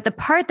 But the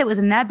part that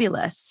was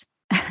nebulous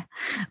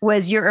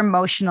was your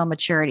emotional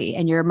maturity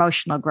and your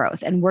emotional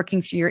growth and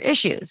working through your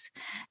issues.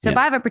 So if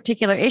I have a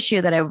particular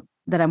issue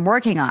that I'm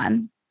working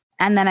on,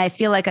 and then I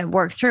feel like I've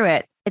worked through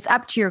it, it's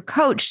up to your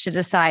coach to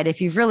decide if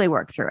you've really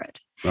worked through it.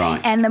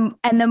 Right. And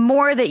the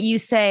more that you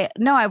say,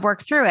 no, I've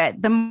worked through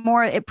it, the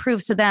more it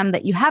proves to them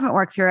that you haven't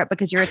worked through it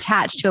because you're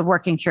attached to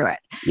working through it.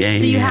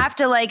 So you have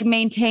to like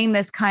maintain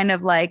this kind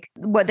of like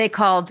what they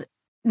called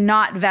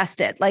not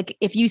vested. Like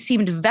if you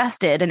seemed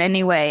vested in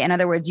any way, in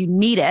other words, you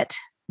need it,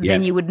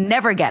 then you would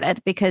never get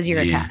it because you're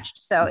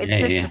attached. So it's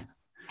just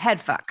head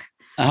fuck.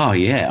 Oh,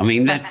 yeah. I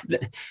mean,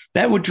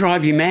 that would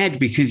drive you mad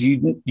because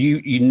you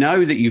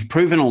know that you've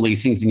proven all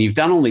these things and you've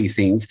done all these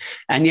things,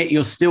 and yet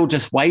you're still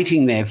just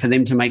waiting there for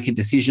them to make a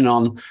decision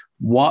on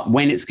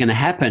when it's going to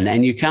happen.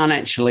 And you can't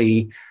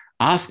actually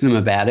ask them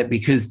about it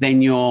because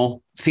then you're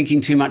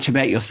thinking too much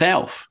about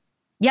yourself.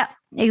 Yeah,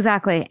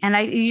 exactly.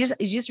 And you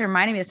just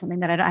reminded me of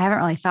something that I haven't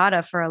really thought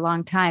of for a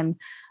long time,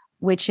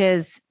 which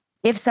is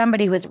if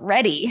somebody was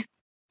ready,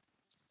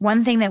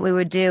 one thing that we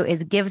would do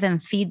is give them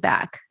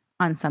feedback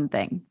on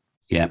something.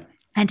 Yeah.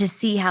 And to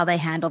see how they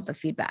handled the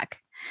feedback.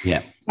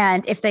 Yeah.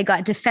 And if they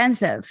got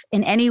defensive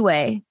in any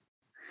way,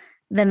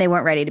 then they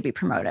weren't ready to be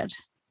promoted.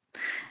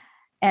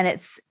 And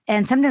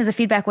sometimes the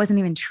feedback wasn't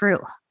even true.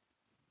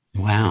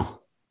 Wow.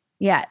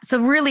 Yeah. So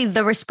really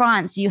the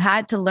response you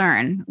had to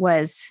learn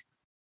was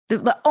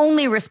the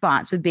only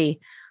response would be,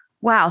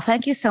 wow,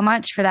 thank you so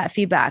much for that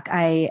feedback.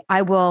 I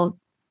will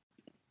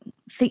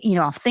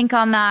I'll think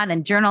on that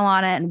and journal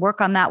on it and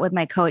work on that with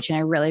my coach. And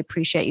I really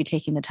appreciate you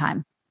taking the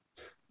time.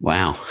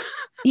 Wow.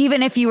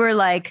 Even if you were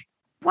like,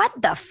 what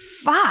the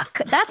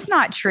fuck? That's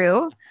not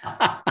true.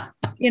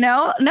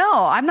 No,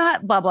 I'm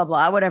not blah, blah,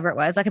 blah, whatever it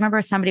was. Like I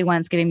remember somebody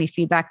once giving me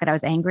feedback that I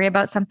was angry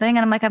about something. And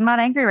I'm like, I'm not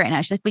angry right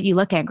now. She's like, but you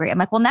look angry. I'm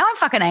like, well, now I'm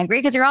fucking angry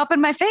because you're all up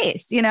in my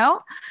face,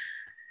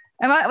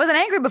 I wasn't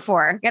angry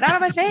before. Get out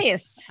of my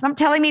face. Stop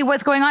telling me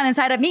what's going on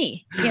inside of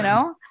me,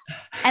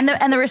 And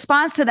the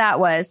response to that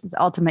was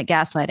ultimate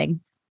gaslighting.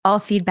 All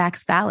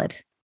feedback's valid.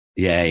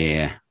 Yeah,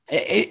 yeah.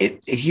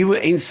 You were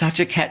in such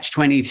a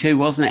catch-22,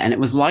 wasn't it? And it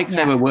was like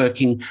they were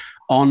working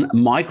on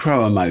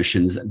micro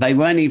emotions. They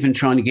weren't even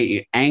trying to get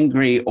you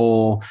angry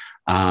or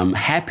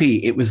happy.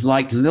 It was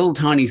like little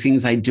tiny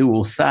things they do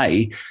or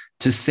say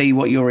to see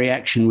what your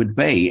reaction would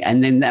be.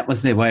 And then that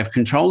was their way of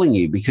controlling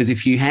you, because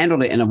if you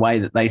handled it in a way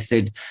that they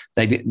said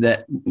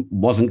that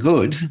wasn't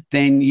good,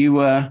 then you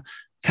were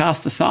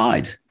cast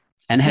aside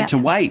and had to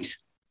wait.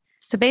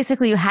 So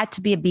basically you had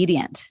to be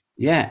obedient.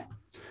 Yeah.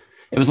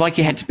 It was like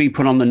you had to be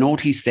put on the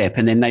naughty step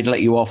and then they'd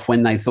let you off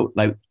when they thought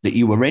that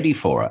you were ready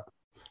for it.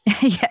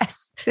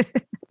 Yes.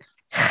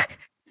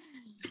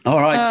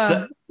 All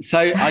right. So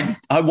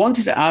I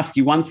wanted to ask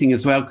you one thing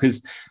as well,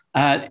 because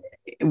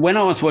when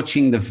I was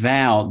watching The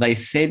Vow, they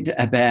said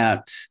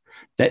about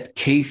that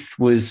Keith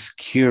was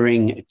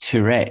curing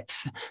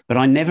Tourette's, but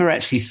I never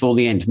actually saw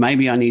the end.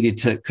 Maybe I needed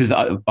to, because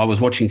I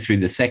was watching through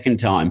the second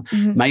time.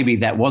 Mm-hmm. Maybe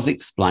that was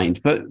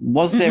explained. But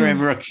was there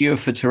ever a cure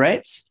for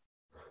Tourette's?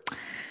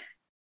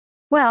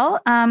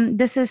 Well,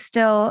 this is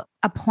still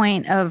a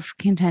point of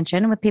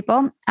contention with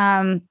people.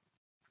 I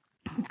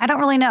don't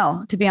really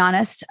know, to be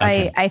honest.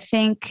 Okay. I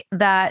think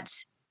that,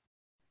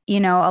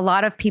 a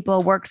lot of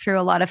people work through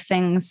a lot of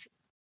things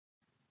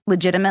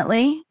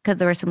legitimately because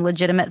there were some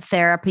legitimate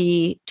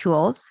therapy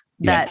tools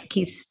that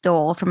Keith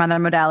stole from other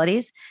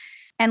modalities.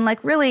 And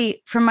like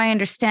really, from my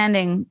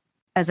understanding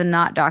as a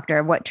not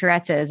doctor, what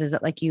Tourette's is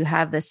that like you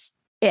have this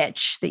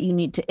itch that you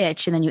need to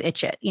itch and then you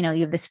itch it. You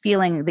have this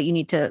feeling that you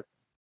need to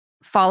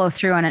follow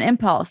through on an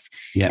impulse.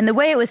 Yep. And the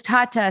way it was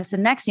taught to us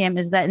in NXIVM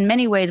is that in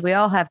many ways we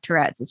all have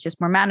Tourette's. It's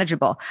just more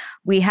manageable.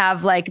 We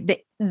have like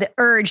the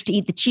urge to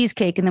eat the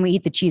cheesecake and then we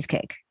eat the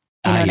cheesecake.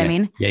 You know what I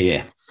mean? Yeah,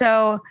 yeah.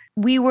 So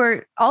we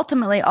were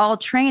ultimately all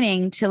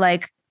training to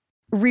like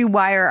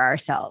rewire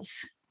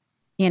ourselves,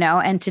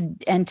 and to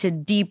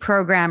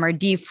deprogram or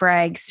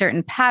defrag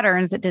certain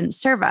patterns that didn't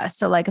serve us.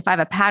 So like if I have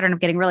a pattern of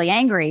getting really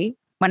angry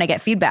when I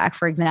get feedback,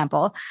 for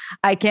example,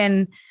 I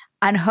can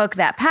unhook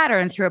that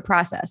pattern through a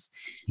process.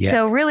 Yeah.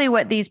 So really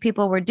what these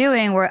people were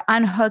doing were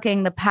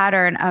unhooking the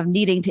pattern of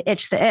needing to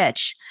itch the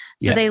itch.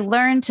 So they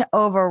learned to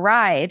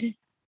override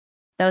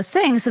those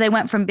things. So they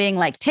went from being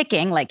like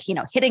ticking, like,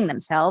 hitting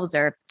themselves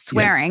or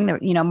swearing.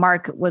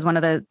 Mark was one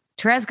of the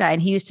Tourette's guy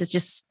and he used to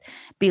just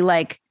be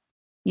like,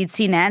 you'd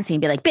see Nancy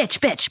and be like, bitch,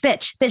 bitch,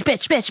 bitch, bitch,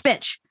 bitch, bitch,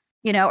 bitch,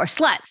 or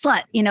slut,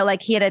 slut,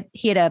 like he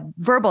had a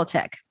verbal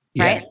tick,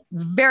 right?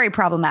 Very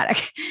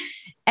problematic.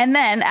 And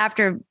then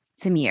after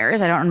some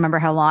years, I don't remember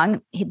how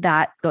long,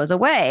 that goes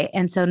away.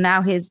 And so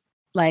now he's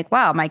like,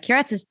 wow, my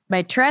Tourette's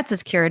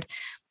is cured.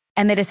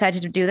 And they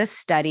decided to do this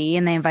study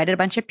and they invited a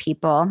bunch of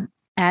people.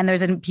 And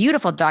there's a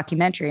beautiful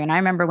documentary. And I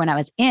remember when I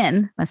was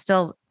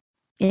still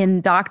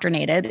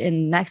indoctrinated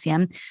in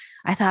NXIVM,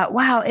 I thought,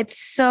 wow, it's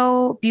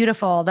so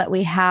beautiful that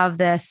we have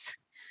this,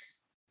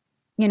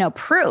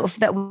 proof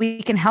that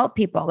we can help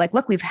people. Like,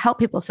 look, we've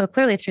helped people so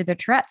clearly through their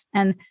Tourette's.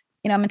 And,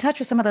 I'm in touch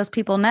with some of those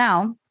people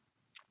now.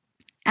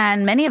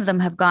 And many of them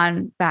have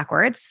gone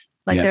backwards.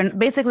 Like they're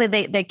basically,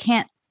 they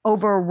can't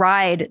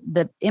override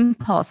the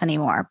impulse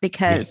anymore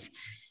because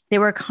they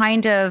were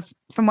kind of,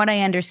 from what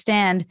I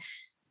understand,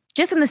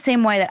 just in the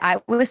same way that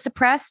I was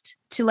suppressed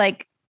to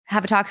like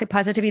have a toxic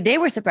positivity, they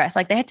were suppressed.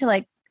 Like they had to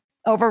like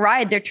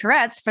override their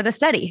Tourette's for the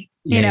study,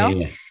 Yeah.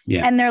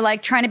 And they're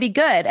like trying to be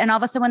good. And all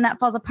of a sudden when that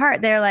falls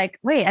apart, they're like,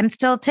 wait, I'm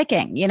still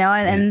ticking,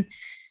 and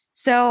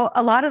so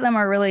a lot of them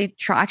are really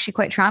actually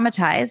quite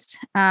traumatized.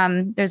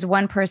 There's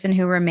one person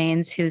who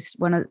remains who's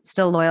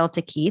still loyal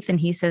to Keith. And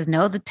he says,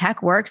 no, the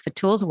tech works. The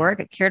tools work.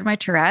 It cured my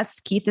Tourette's.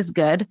 Keith is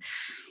good.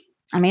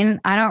 I mean,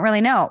 I don't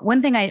really know.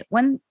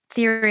 One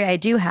theory I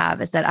do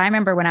have is that I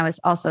remember when I was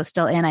also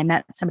still I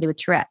met somebody with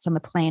Tourette's on the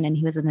plane and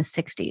he was in his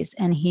 60s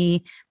and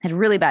he had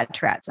really bad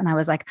Tourette's. And I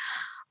was like,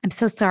 I'm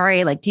so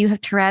sorry. Like, do you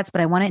have Tourette's? But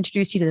I want to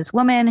introduce you to this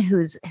woman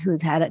who's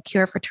had a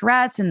cure for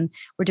Tourette's and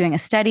we're doing a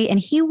study. And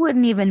he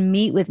wouldn't even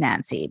meet with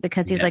Nancy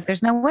because he's like,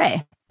 there's no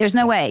way. There's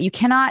no way. You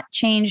cannot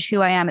change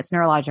who I am. It's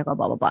neurological,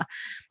 blah, blah, blah.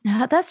 And I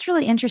thought that's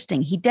really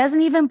interesting. He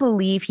doesn't even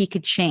believe he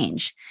could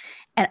change.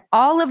 And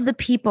all of the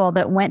people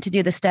that went to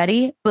do the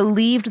study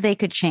believed they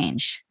could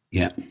change.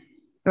 Yeah.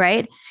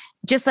 Right.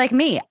 Just like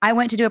me, I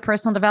went to do a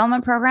personal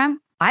development program.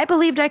 I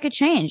believed I could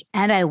change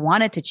and I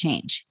wanted to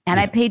change. And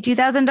I paid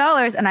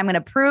 $2,000 and I'm going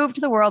to prove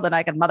to the world that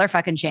I could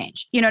motherfucking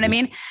change. You know what I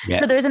mean? Yeah.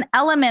 So there's an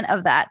element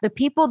of that. The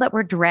people that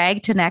were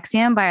dragged to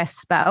NXIVM by a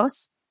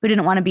spouse who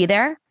didn't want to be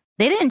there,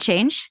 they didn't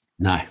change.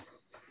 No.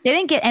 They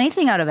didn't get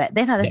anything out of it.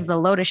 They thought this is a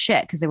load of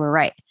shit because they were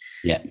right.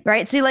 Yeah.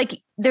 Right. So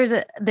like there's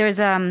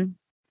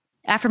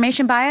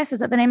affirmation bias. Is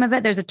that the name of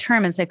it? There's a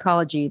term in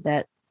psychology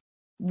that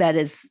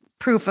is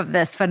proof of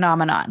this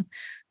phenomenon.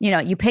 You know,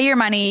 you pay your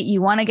money,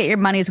 you want to get your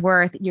money's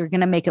worth, you're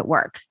going to make it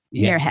work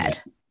in your head.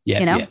 Yeah.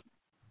 You know? Yeah.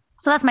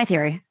 So that's my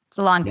theory. It's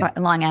a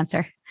long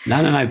answer.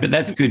 No, but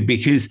that's good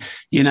because,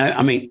 you know,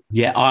 I mean,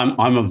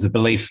 I'm of the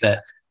belief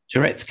that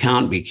Tourette's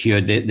can't be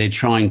cured. They're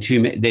trying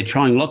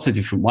lots of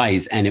different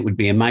ways, and it would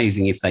be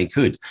amazing if they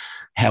could.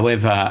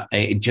 However,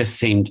 it just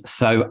seemed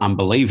so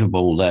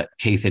unbelievable that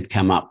Keith had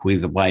come up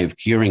with a way of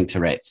curing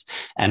Tourette's.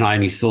 And I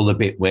only saw the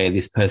bit where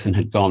this person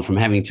had gone from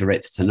having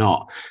Tourette's to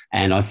not.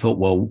 And I thought,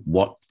 well,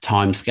 what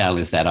time scale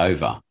is that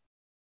over?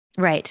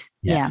 Right.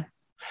 Yeah.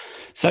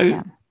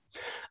 So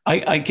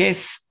I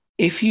guess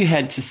if you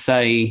had to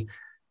say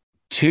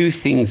two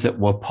things that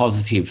were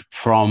positive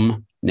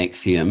from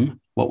NXIVM,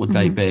 what would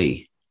they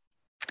be?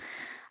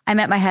 I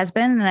met my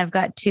husband and I've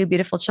got 2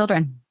 beautiful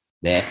children.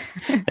 Yeah,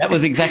 that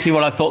was exactly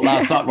what I thought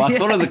last night. Well, I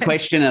thought of the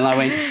question and I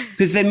went,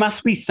 because there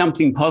must be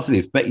something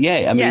positive. But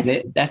yeah, I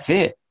mean, that's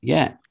it.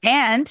 Yeah.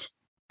 And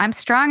I'm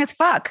strong as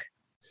fuck.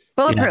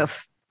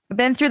 Bulletproof. I've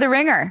been through the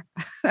ringer.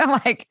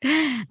 Like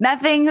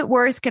nothing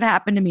worse could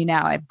happen to me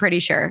now, I'm pretty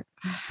sure.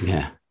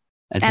 Yeah.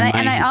 And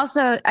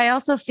I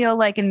also feel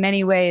like in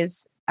many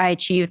ways I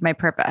achieved my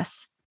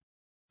purpose.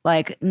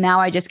 Like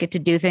now I just get to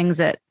do things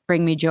that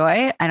bring me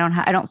joy. I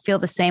don't feel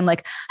the same,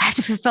 like I have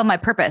to fulfill my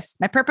purpose.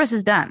 My purpose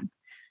is done.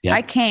 Yeah.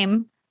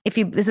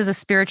 This is a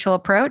spiritual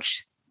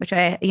approach, which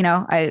I'm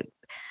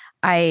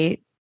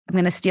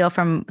going to steal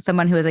from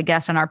someone who is a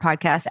guest on our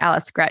podcast,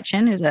 Alice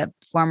Gretchen, who's a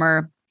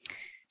former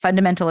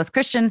fundamentalist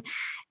Christian.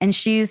 And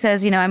she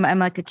says, you know, I'm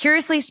like a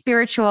curiously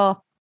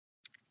spiritual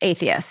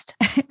atheist,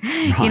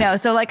 you know,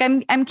 so like,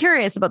 I'm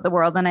curious about the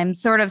world and I'm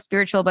sort of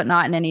spiritual, but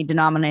not in any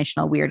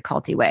denominational, weird,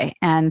 culty way.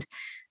 And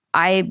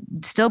I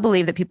still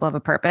believe that people have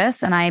a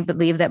purpose. And I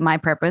believe that my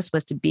purpose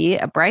was to be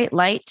a bright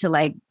light to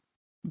like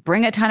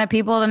bring a ton of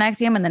people to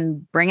NXIVM and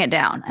then bring it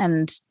down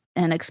and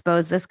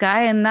expose this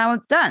guy. And now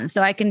it's done.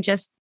 So I can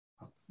just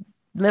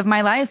live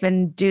my life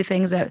and do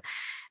things that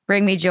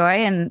bring me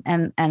joy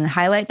and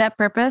highlight that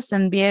purpose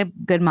and be a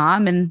good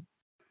mom and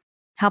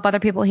help other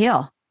people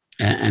heal.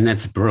 And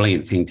that's a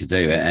brilliant thing to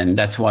do. And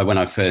that's why when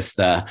I first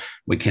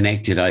we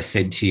connected, I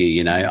said to you,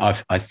 you know,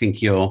 I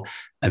think you're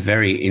a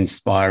very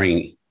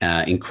inspiring,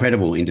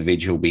 incredible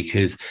individual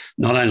because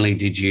not only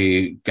did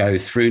you go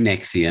through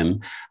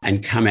NXIVM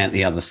and come out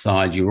the other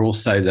side, you were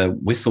also the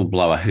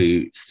whistleblower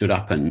who stood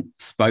up and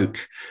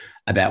spoke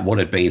about what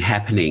had been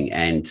happening.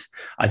 And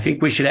I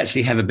think we should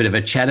actually have a bit of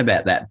a chat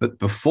about that. But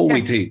before we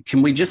do,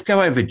 can we just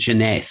go over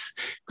Jeunesse?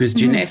 Because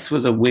Jeunesse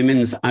was a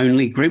women's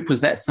only group.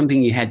 Was that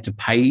something you had to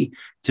pay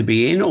to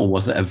be in, or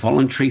was it a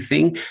voluntary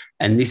thing?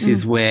 And this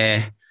is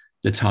where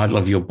the title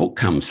of your book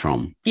comes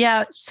from.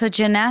 Yeah. So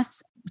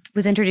Jeunesse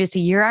was introduced a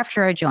year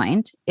after I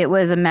joined. It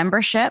was a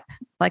membership,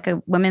 like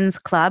a women's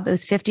club. It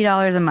was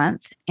 $50 a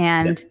month.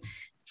 And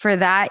for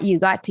that, you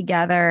got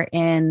together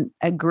in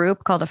a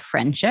group called a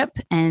friendship,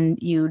 and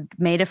you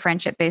made a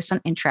friendship based on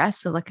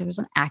interests. So like it was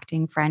an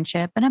acting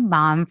friendship and a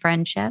mom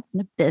friendship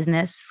and a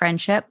business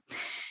friendship.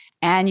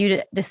 And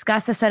you'd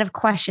discuss a set of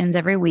questions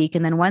every week.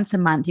 And then once a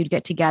month, you'd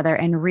get together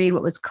and read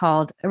what was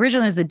called,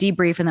 originally it was the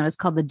debrief, and then it was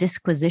called the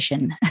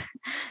disquisition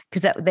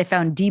because they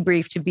found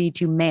debrief to be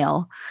too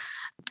male.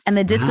 And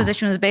the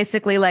disquisition was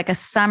basically like a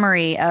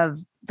summary of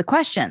the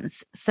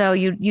questions. So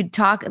you'd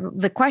talk,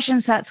 the question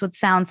sets would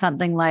sound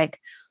something like,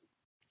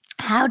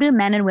 how do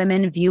men and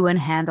women view and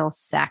handle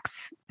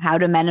sex? How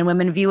do men and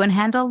women view and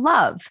handle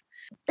love?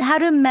 How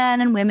do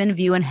men and women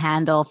view and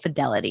handle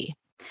fidelity?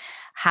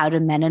 How do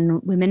men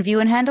and women view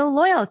and handle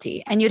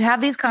loyalty? And you'd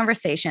have these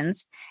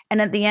conversations. And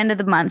at the end of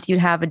the month, you'd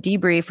have a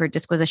debrief or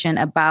disquisition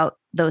about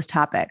those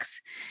topics.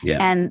 Yeah.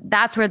 And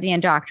that's where the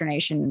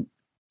indoctrination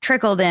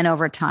trickled in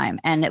over time.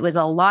 And it was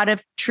a lot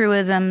of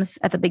truisms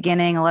at the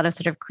beginning, a lot of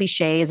sort of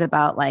cliches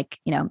about like,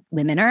 you know,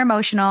 women are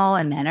emotional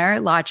and men are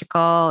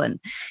logical. And,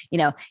 you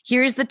know,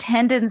 here's the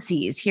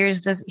tendencies,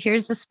 here's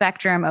the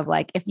spectrum of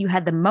like, if you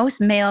had the most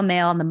male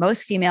and the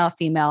most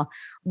female,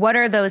 what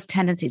are those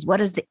tendencies?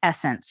 What is the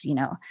essence, you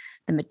know,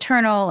 the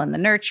maternal and the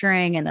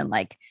nurturing, and then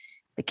like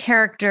the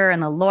character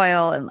and the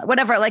loyal and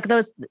whatever, like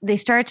those, they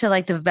start to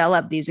like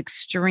develop these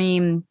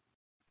extreme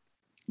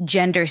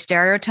gender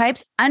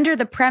stereotypes under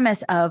the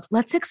premise of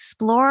let's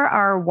explore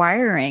our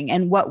wiring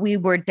and what we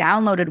were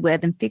downloaded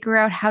with and figure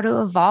out how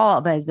to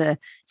evolve as a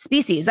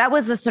species. That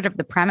was the sort of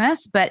the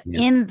premise. But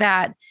in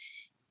that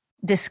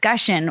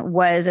discussion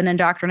was an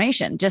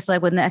indoctrination, just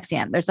like with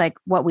NXIVM. There's like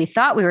what we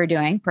thought we were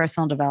doing,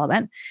 personal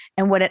development,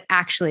 and what it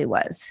actually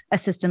was, a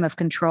system of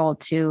control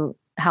to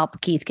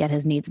help Keith get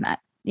his needs met,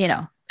 you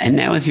know. And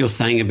now, as you're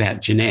saying about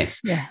Janess,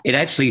 it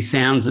actually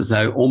sounds as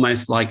though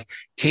almost like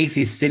Keith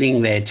is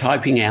sitting there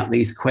typing out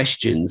these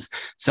questions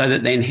so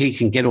that then he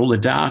can get all the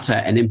data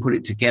and then put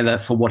it together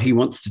for what he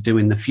wants to do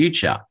in the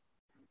future.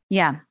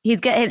 Yeah, he's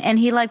getting, and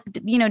he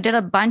did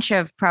a bunch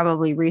of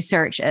probably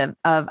research of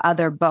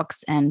other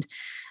books, and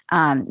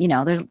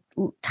there's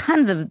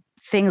tons of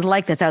things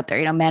like this out there.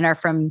 You know, men are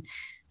from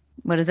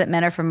Mars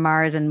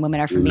and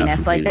women are from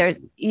Venus. Like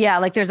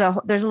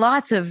there's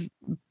lots of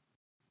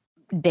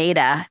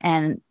data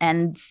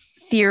and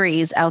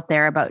theories out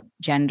there about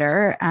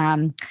gender.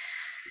 And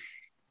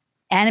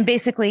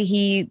basically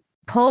he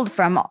pulled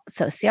from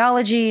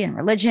sociology and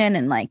religion,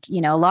 and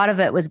a lot of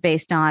it was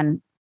based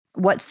on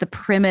what's the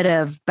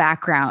primitive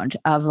background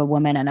of a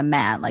woman and a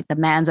man. Like the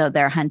man's out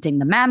there hunting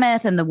the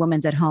mammoth and the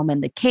woman's at home in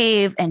the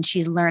cave, and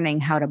she's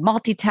learning how to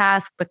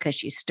multitask because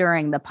she's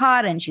stirring the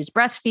pot and she's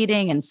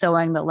breastfeeding and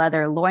sewing the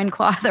leather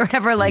loincloth or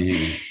whatever.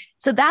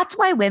 So that's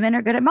why women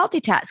are good at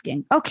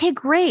multitasking. Okay,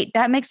 great.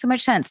 That makes so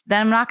much sense.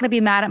 Then I'm not going to be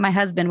mad at my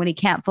husband when he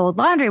can't fold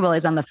laundry while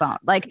he's on the phone.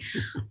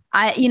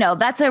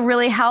 That's a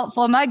really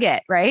helpful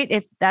nugget, right?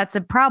 If that's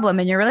a problem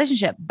in your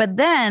relationship. But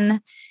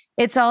then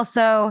it's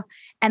also,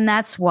 and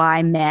that's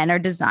why men are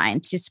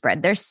designed to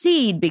spread their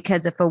seed,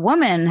 because if a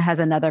woman has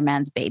another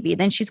man's baby,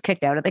 then she's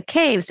kicked out of the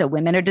cave. So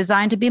women are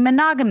designed to be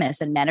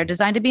monogamous and men are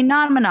designed to be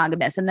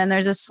non-monogamous. And then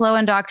there's a slow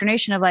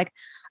indoctrination of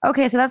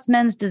okay, so that's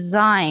men's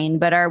design,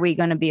 but are we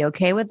going to be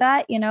okay with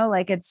that?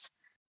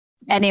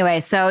 Anyway.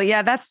 So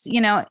yeah, that's,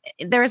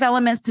 there's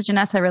elements to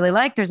Janess I really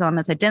liked. There's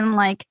elements I didn't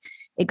like.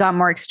 It got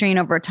more extreme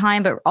over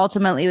time, but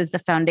ultimately it was the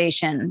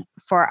foundation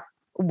for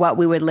what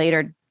we would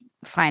later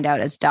find out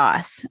as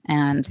DOS.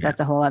 And that's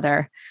a whole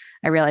other,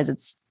 I realize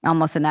it's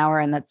almost an hour,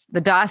 and that's the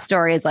DOS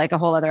story is like a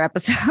whole other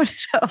episode.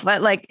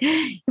 But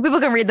people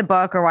can read the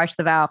book or watch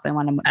The Vow if they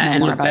want to know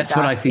more about that's DOS.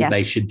 What I think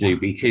they should do,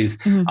 because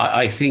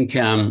I think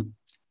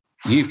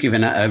you've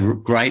given a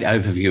great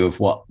overview of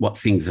what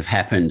things have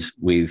happened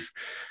with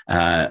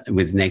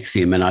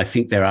NXIVM. And I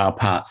think there are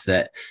parts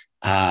that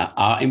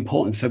are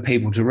important for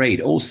people to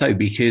read also,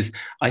 because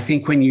I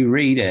think when you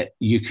read it,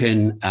 you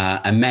can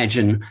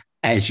imagine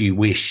as you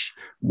wish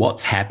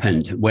what's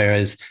happened.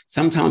 Whereas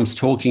sometimes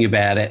talking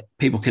about it,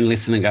 people can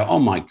listen and go, oh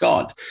my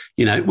God,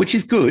 which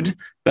is good.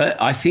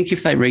 But I think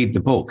if they read the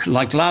book,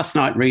 like last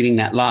night, reading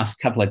that last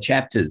couple of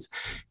chapters,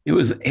 it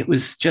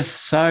was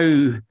just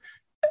so,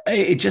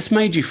 it just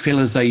made you feel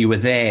as though you were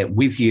there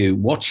with you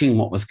watching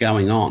what was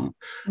going on.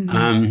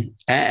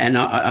 And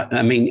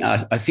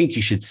I think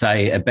you should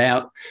say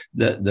about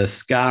the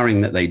scarring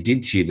that they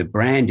did to you, the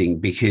branding,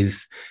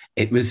 because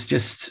it was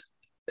just,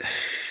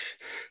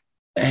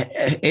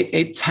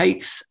 it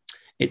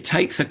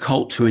takes a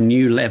cult to a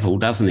new level,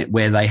 doesn't it?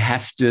 Where they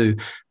have to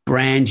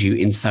brand you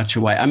in such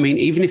a way. I mean,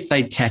 even if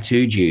they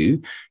tattooed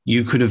you,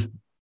 you could have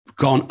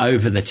gone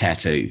over the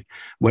tattoo.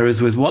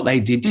 Whereas with what they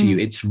did to you,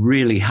 it's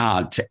really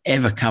hard to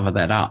ever cover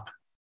that up.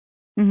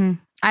 And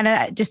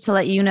just to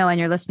let you know and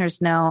your listeners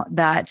know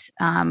that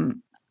I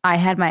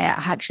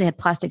actually had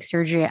plastic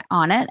surgery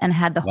on it and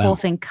had the whole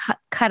thing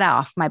cut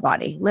off my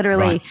body.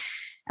 Literally,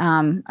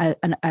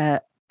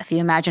 if you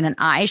imagine an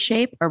eye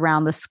shape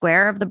around the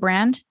square of the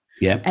brand,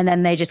 and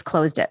then they just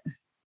closed it.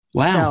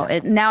 Wow. So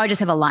now I just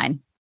have a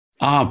line.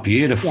 Oh,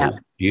 beautiful.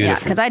 Beautiful. Yeah,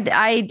 because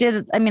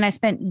I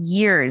spent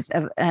years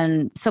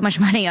and so much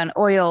money on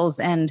oils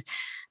and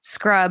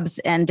scrubs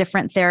and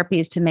different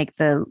therapies to make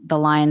the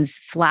lines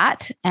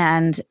flat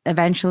and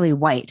eventually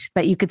white,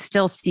 but you could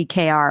still see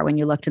KR when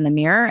you looked in the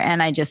mirror.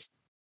 And I just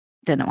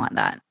didn't want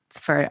that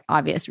for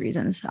obvious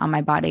reasons on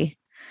my body.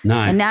 No.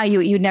 And now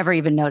you'd never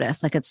even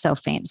notice, it's so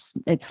faint.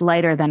 It's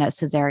lighter than a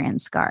cesarean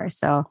scar.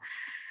 So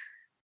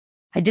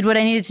I did what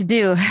I needed to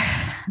do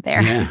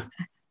there. Yeah.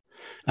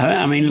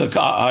 I mean, look,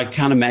 I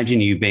can't imagine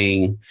you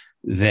being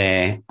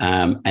there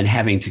and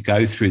having to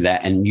go through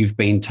that. And you've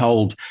been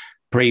told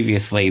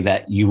previously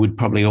that you would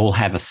probably all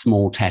have a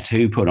small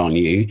tattoo put on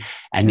you,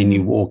 and then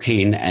you walk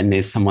in and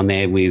there's someone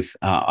there with,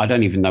 I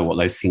don't even know what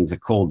those things are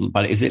called,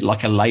 but is it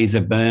like a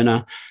laser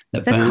burner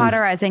that burns? It's a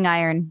cauterizing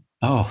iron.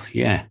 Oh,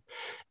 yeah.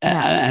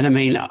 And I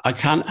mean, I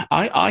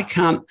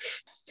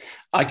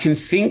can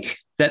think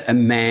that a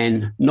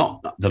man,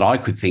 not that I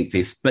could think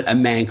this, but a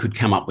man could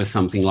come up with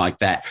something like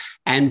that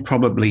and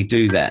probably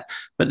do that.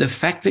 But the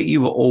fact that you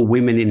were all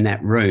women in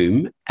that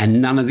room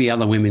and none of the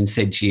other women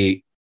said to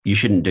you, you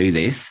shouldn't do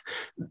this,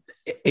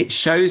 it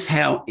shows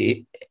how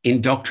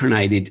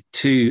indoctrinated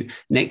to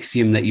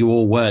NXIVM that you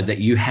all were, that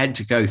you had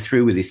to go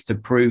through with this to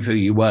prove who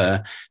you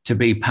were, to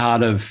be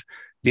part of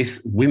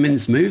this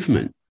women's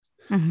movement.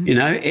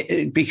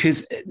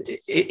 Because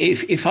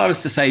if I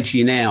was to say to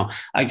you now,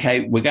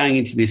 okay, we're going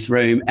into this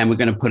room and we're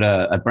going to put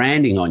a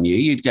branding on you,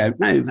 you'd go,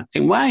 no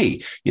fucking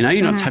way.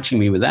 You're not touching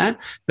me with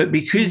that. But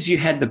because you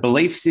had the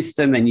belief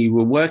system and you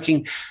were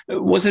working,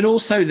 was it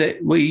also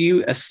that, were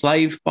you a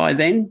slave by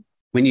then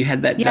when you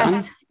had that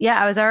done?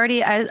 Yeah,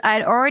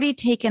 I'd already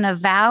taken a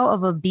vow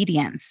of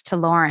obedience to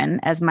Lauren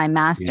as my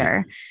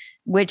master,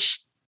 which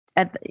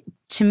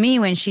to me,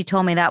 when she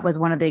told me that was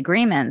one of the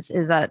agreements,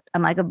 is that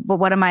I'm like, but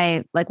what am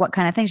I like? What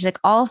kind of things? She's like,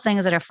 all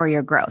things that are for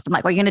your growth. I'm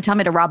like, well, you're going to tell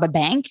me to rob a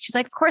bank? She's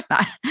like, of course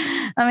not.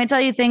 I'm going to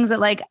tell you things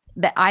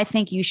that I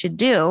think you should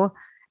do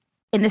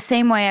in the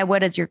same way I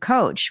would as your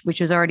coach,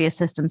 which was already a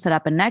system set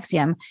up in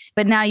NXIVM,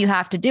 but now you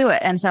have to do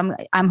it. And so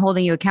I'm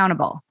holding you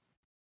accountable.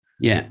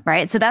 Yeah.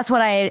 Right. So that's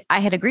what I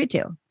had agreed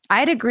to. I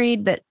had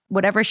agreed that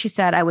whatever she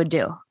said, I would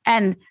do.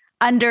 And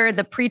under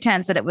the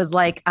pretense that it was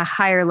like a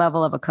higher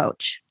level of a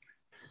coach.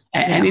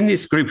 And in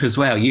this group as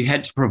well, you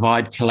had to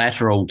provide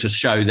collateral to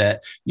show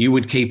that you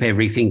would keep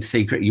everything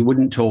secret. You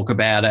wouldn't talk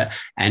about it.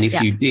 And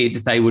if you did,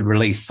 they would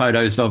release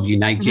photos of you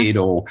naked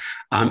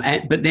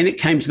but then it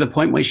came to the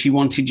point where she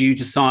wanted you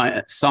to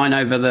sign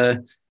over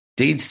the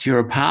deeds to your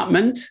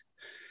apartment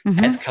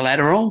as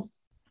collateral.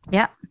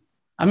 Yeah.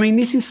 I mean,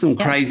 this is some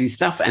crazy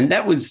stuff. And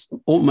that was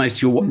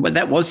almost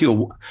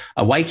your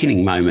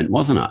awakening moment,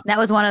 wasn't it? That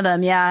was one of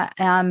them. Yeah.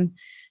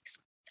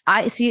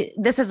 I see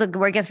this is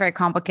where it gets very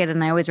complicated.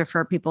 And I always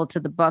refer people to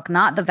the book,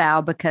 not The Vow,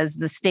 because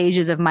the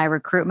stages of my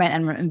recruitment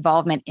and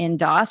involvement in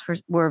DOS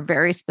were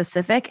very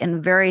specific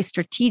and very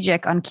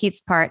strategic on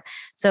Keith's part.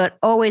 So it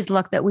always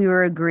looked that we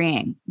were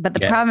agreeing. But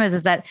the problem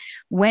is that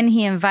when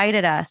he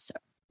invited us,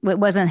 it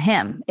wasn't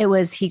him. It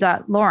was, he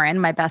got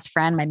Lauren, my best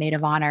friend, my maid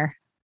of honor,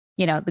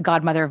 the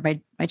godmother of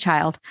my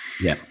child,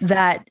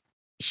 that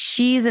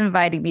she's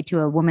inviting me to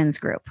a women's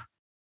group.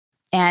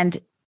 And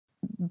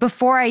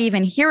before I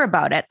even hear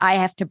about it, I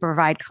have to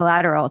provide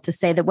collateral to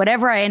say that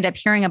whatever I end up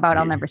hearing about,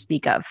 I'll never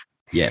speak of.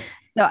 Yeah.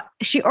 So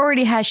she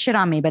already has shit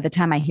on me by the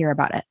time I hear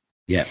about it.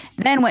 Yeah.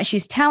 Then what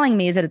she's telling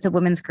me is that it's a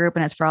women's group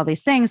and it's for all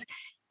these things.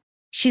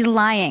 She's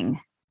lying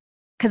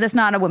because it's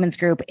not a women's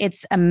group.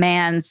 It's a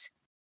man's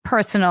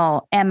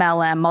personal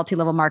MLM,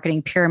 multi-level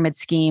marketing pyramid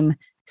scheme,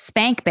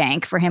 spank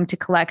bank for him to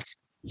collect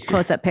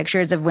close-up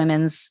pictures of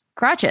women's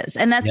crotches.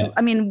 And that's,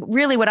 I mean,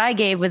 really what I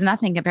gave was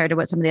nothing compared to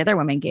what some of the other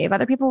women gave.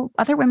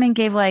 Other women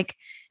gave like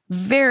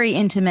very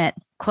intimate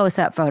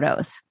close-up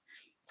photos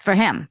for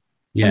him.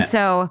 Yeah. And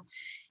so,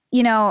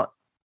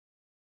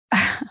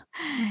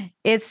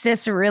 it's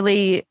just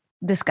really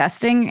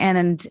disgusting.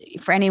 And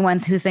for anyone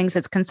who thinks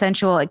it's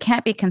consensual, it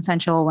can't be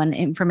consensual when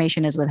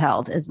information is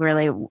withheld, is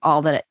really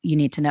all that you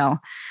need to know.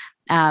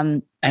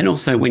 And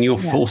also when you're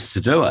forced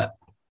to do it.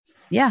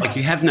 Yeah. Like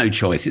you have no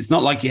choice. It's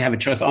not like you have a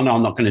choice. Oh, no,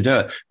 I'm not going to do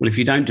it. Well, if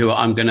you don't do it,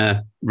 I'm going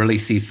to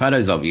release these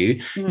photos of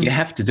you. You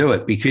have to do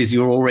it because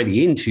you're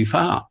already in too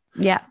far.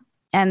 Yeah.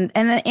 And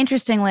then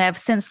interestingly, I've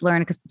since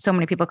learned, because so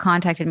many people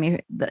contacted me,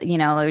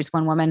 there's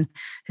one woman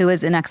who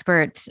was an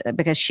expert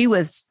because she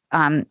was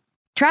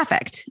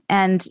trafficked.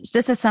 And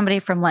this is somebody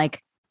from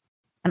like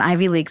an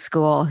Ivy League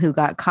school who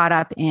got caught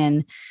up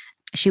in,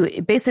 she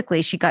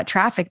got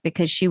trafficked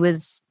because she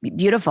was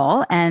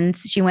beautiful, and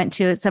she went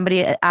to,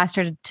 somebody asked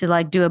her to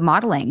like do a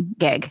modeling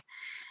gig.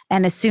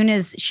 And as soon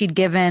as she'd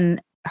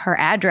given her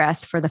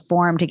address for the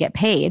form to get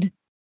paid,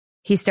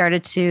 he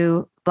started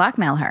to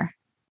blackmail her.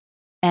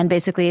 And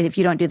basically, if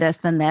you don't do this,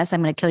 then this,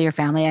 I'm going to kill your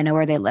family. I know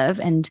where they live.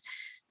 And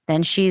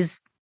then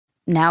she's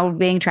now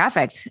being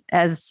trafficked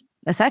as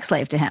a sex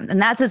slave to him. And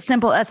that's as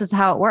simple as is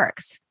how it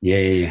works.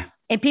 Yeah.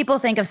 And people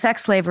think of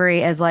sex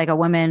slavery as like a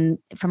woman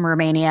from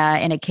Romania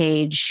in a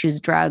cage who's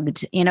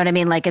drugged. You know what I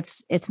mean? Like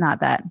it's not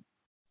that.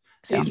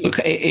 So. Look,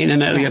 in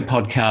an earlier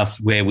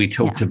podcast where we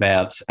talked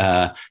about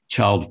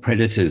child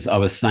predators, I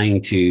was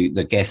saying to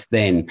the guest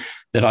then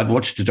that I'd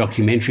watched a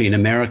documentary in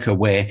America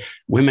where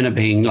women are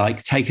being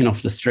like taken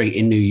off the street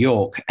in New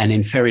York and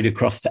then ferried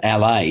across to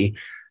LA.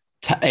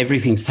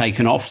 Everything's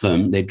taken off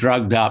them. They're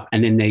drugged up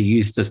and then they're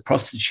used as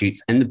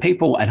prostitutes. And the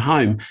people at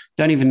home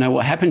don't even know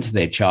what happened to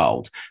their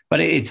child.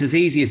 But it's as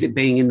easy as it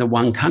being in the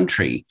one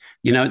country.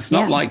 It's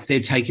not like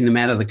they're taking them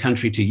out of the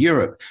country to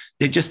Europe.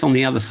 They're just on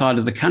the other side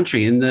of the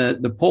country. And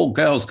the poor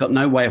girl's got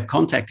no way of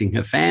contacting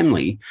her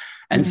family.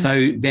 And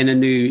so then a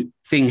new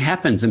thing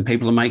happens and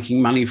people are making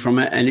money from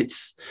it. And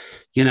it's,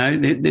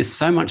 there's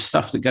so much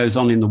stuff that goes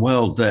on in the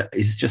world that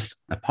is just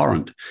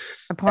abhorrent.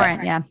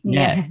 Yeah.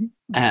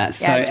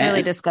 It's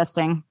really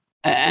disgusting.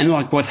 And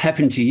like what's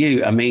happened to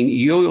you, I mean,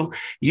 you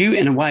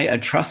in a way are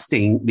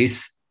trusting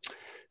this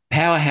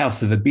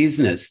powerhouse of a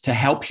business to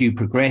help you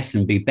progress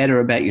and be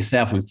better about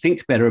yourself and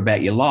think better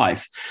about your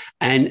life.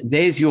 And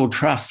there's your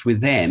trust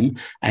with them.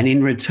 And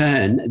in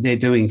return, they're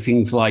doing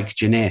things like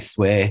Jeunesse,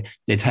 where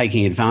they're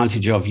taking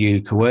advantage of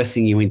you,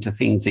 coercing you into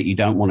things that you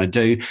don't want to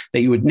do,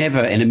 that you would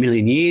never in a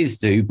million years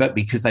do, but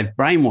because they've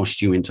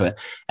brainwashed you into it.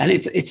 And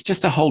it's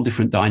just a whole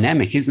different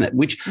dynamic, isn't it?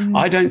 Which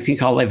I don't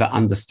think I'll ever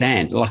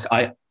understand. Like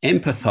I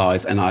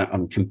empathize and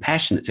I'm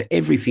compassionate to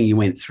everything you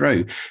went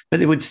through, but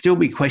there would still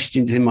be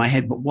questions in my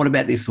head, but what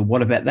about this or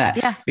what about that?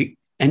 Yeah.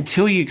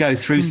 Until you go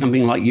through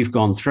something like you've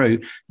gone through,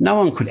 no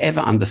one could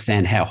ever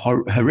understand how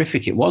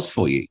horrific it was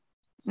for you.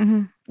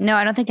 Mm-hmm. No,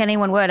 I don't think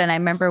anyone would. And I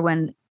remember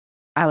when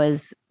I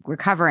was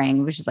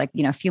recovering, which is like,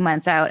 a few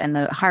months out, and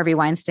the Harvey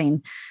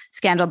Weinstein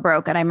scandal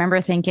broke. And I remember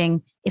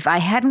thinking, if I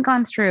hadn't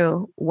gone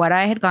through what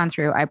I had gone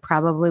through, I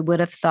probably would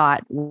have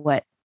thought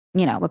what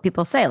what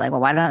people say, like,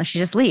 well, why don't she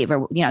just leave?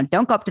 Or,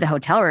 don't go up to the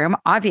hotel room,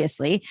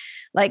 obviously.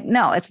 Like,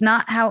 no, it's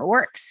not how it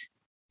works.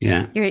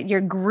 Yeah.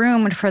 You're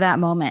groomed for that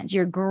moment.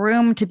 You're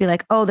groomed to be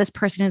like, oh, this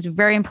person is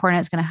very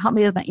important. It's going to help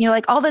me with my,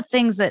 like all the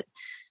things that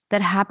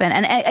happen.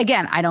 And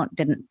again,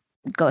 didn't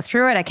go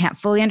through it. I can't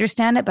fully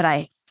understand it, but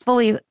I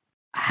fully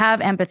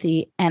have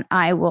empathy. And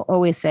I will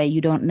always say,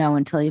 you don't know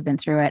until you've been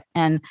through it.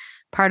 And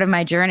part of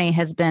my journey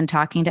has been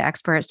talking to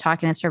experts,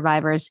 talking to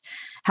survivors,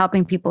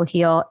 helping people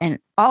heal. And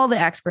all the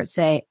experts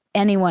say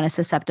anyone is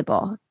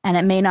susceptible. And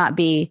it may not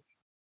be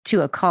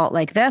to a cult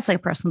like this,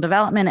 like personal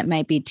development. It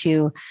might be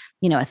to,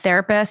 a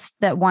therapist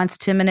that wants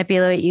to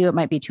manipulate you. It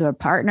might be to a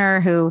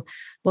partner who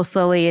will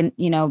slowly,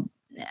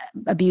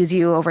 abuse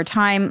you over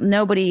time.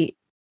 Nobody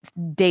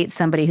dates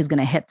somebody who's going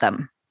to hit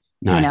them.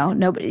 No.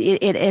 Nobody,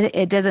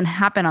 it doesn't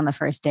happen on the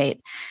first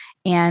date.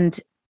 And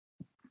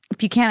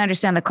if you can't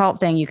understand the cult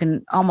thing, you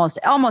can almost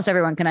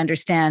everyone can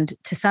understand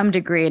to some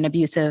degree an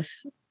abusive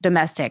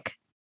domestic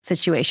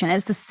situation.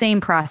 It's the same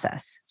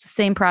process. It's the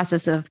same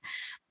process of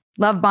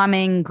love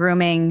bombing,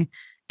 grooming,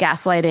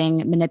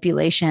 gaslighting,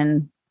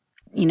 manipulation,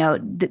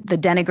 the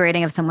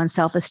denigrating of someone's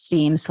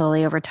self-esteem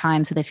slowly over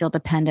time so they feel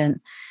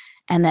dependent.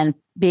 And then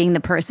being the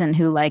person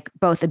who like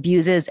both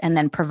abuses and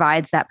then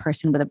provides that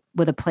person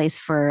with a place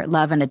for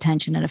love and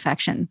attention and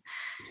affection.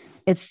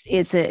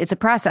 It's a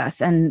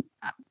process. And,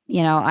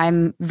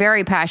 I'm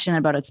very passionate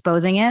about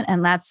exposing it.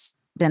 And that's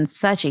been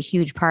such a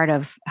huge part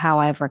of how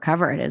I've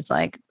recovered, is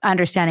like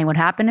understanding what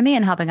happened to me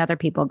and helping other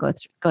people go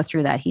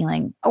through that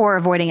healing, or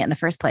avoiding it in the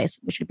first place,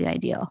 which would be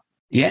ideal.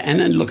 Yeah. And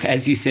then look,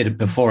 as you said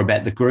before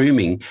about the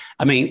grooming,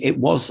 I mean, it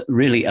was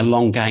really a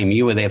long game.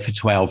 You were there for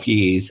 12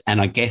 years.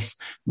 And I guess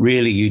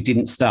really you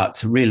didn't start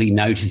to really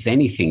notice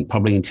anything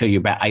probably until you're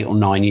about 8 or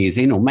 9 years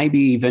in, or maybe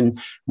even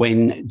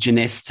when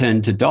Janess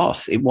turned to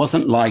DOS. It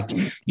wasn't like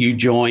you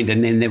joined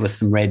and then there were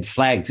some red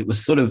flags. It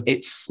was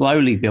it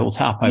slowly built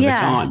up over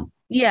time.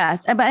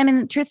 Yes. But I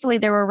mean, truthfully,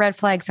 there were red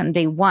flags on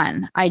day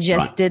one. I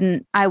just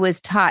I was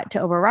taught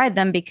to override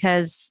them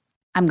because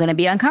I'm going to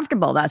be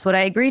uncomfortable. That's what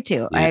I agreed to.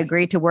 Yeah. I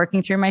agreed to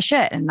working through my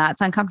shit, and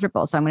that's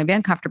uncomfortable. So I'm going to be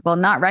uncomfortable,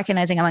 not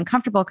recognizing I'm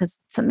uncomfortable because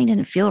something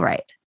didn't feel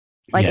right.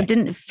 Like it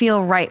didn't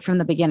feel right from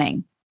the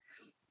beginning,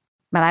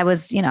 but I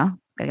was, gotta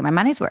get my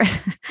money's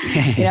worth,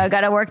 I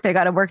got to work there,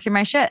 got to work through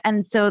my shit.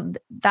 And so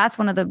that's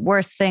one of the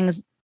worst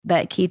things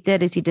that Keith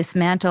did, is he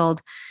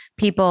dismantled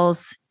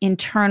people's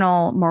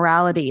internal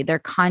morality, their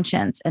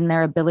conscience, and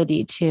their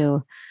ability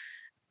to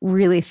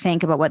really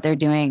think about what they're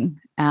doing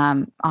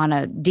on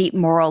a deep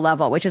moral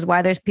level, which is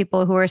why there's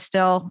people who are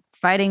still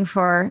fighting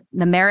for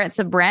the merits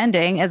of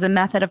branding as a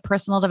method of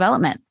personal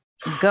development.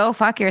 Go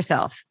fuck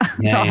yourself.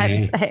 That's all I have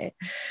to say.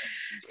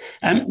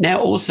 Now,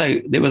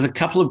 also, there was a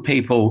couple of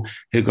people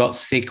who got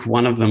sick.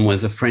 One of them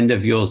was a friend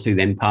of yours who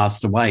then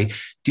passed away.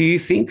 Do you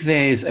think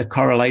there's a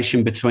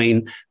correlation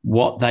between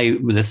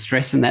the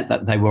stress and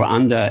that they were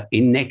under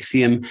in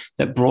NXIVM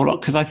that brought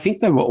on? Because I think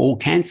they were all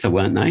cancer,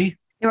 weren't they?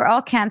 They were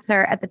all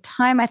cancer. At the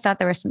time, I thought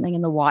there was something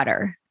in the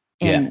water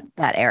in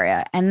that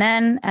area. And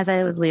then as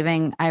I was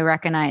leaving, I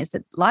recognized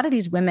that a lot of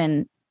these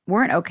women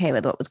weren't okay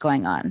with what was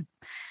going on,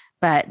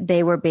 but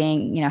they were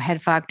being,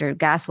 head fucked or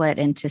gaslit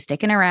into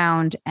sticking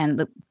around.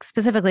 And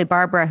specifically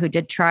Barbara, who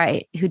did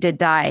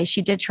die,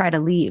 she did try to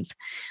leave.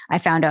 I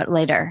found out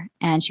later,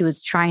 and she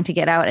was trying to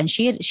get out, and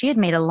she had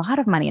made a lot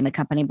of money in the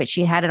company, but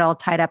she had it all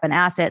tied up in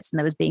assets,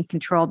 and it was being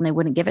controlled, and they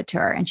wouldn't give it to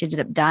her. And she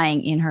ended up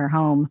dying in her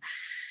home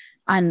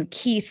on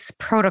Keith's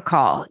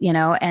protocol,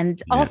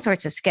 and all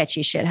sorts of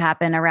sketchy shit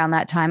happened around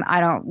that time. I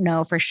don't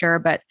know for sure,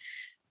 but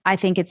I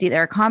think it's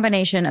either a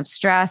combination of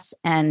stress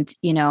and,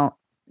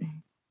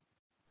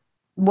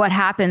 what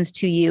happens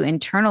to you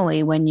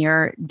internally when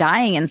you're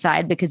dying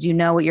inside, because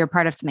you're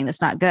part of something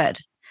that's not good.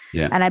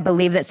 Yeah. And I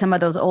believe that some of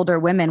those older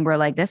women were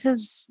like, this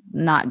is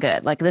not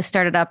good. Like, this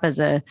started up as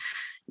I'm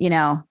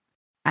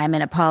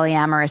in a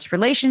polyamorous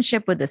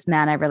relationship with this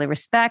man I really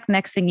respect.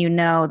 Next thing you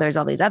know, there's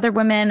all these other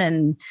women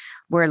and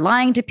we're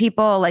lying to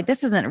people. Like,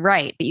 this isn't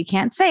right, but you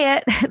can't say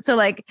it. So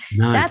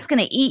that's going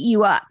to eat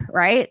you up.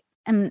 Right.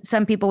 And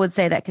some people would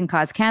say that can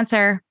cause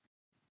cancer.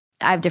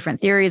 I have different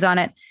theories on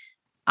it.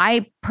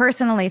 I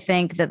personally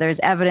think that there's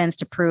evidence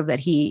to prove that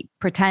he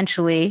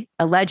potentially,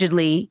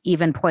 allegedly,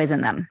 even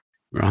poisoned them.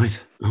 Right.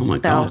 Oh my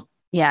God.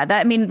 Yeah,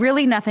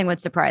 really nothing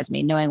would surprise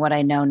me knowing what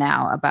I know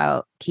now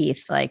about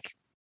Keith. Like,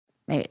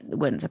 it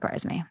wouldn't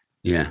surprise me.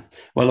 Yeah.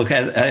 Well, look,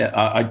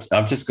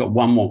 I've just got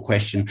one more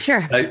question.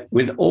 Sure. So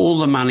with all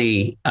the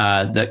money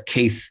that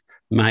Keith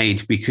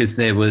made, because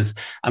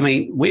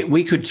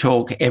we could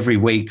talk every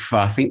week for,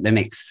 I think, the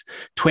next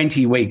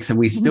 20 weeks, and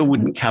we still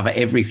wouldn't cover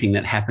everything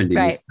that happened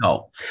in this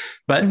cult.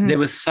 But there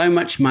was so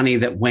much money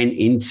that went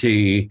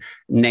into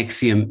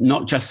NXIVM,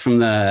 not just from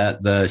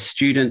the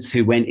students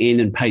who went in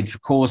and paid for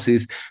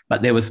courses,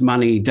 but there was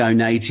money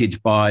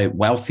donated by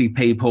wealthy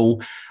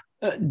people.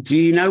 Do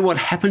you know what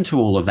happened to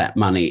all of that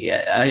money?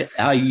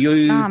 Are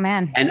you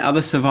and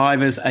other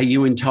survivors, are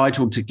you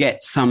entitled to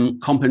get some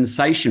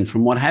compensation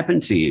from what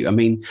happened to you? I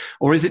mean,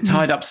 or is it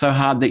tied up so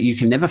hard that you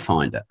can never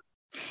find it?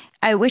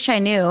 I wish I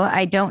knew.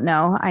 I don't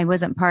know. I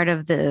wasn't part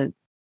of the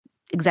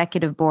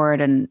executive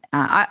board. And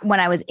when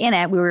I was in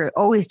it, we were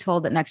always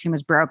told that NXIVM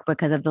was broke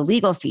because of the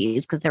legal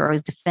fees, because they were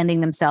always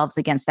defending themselves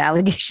against the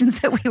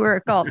allegations that we were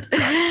a cult.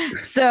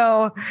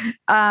 So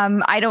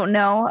I don't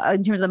know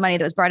in terms of the money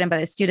that was brought in by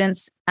the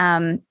students.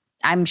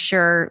 I'm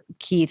sure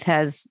Keith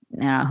has,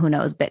 who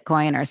knows,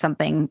 Bitcoin or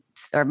something,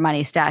 or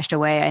money stashed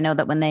away. I know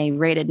that when they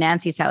raided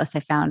Nancy's house, they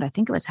found, I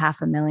think it was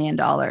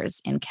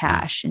 $500,000 in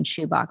cash in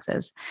shoe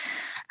boxes.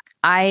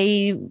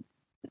 I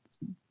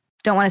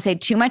don't want to say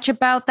too much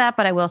about that,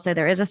 but I will say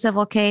there is a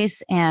civil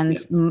case. And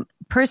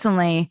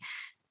personally,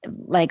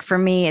 like for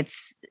me,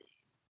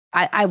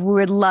 I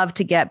would love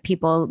to get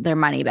people their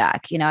money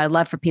back. I'd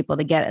love for people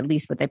to get at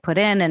least what they put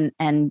in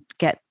and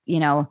get,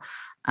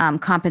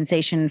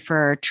 compensation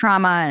for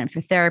trauma and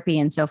for therapy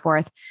and so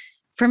forth.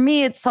 For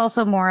me, it's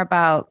also more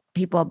about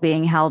people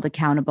being held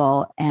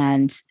accountable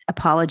and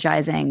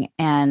apologizing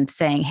and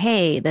saying,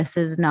 hey, this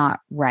is not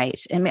right.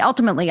 I mean,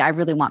 ultimately, I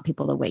really want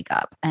people to wake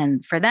up.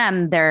 And for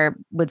them, they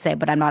would say,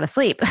 but I'm not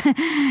asleep.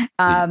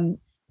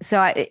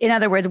 So in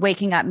other words,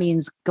 waking up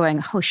means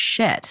going, oh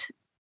shit,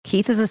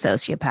 Keith is a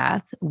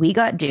sociopath. We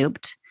got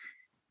duped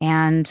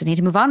and I need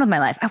to move on with my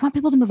life. I want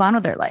people to move on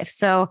with their life.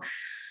 So,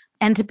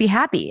 and to be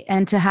happy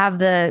and to have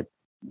the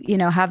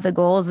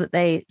goals that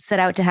they set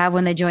out to have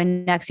when they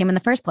joined NXIVM in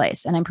the first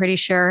place. And I'm pretty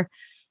sure,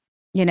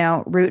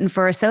 rooting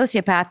for a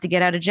sociopath to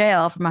get out of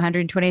jail from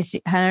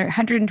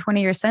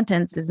 120-year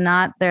sentence is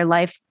not their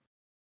life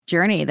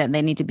journey that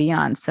they need to be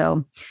on.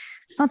 So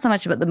it's not so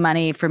much about the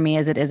money for me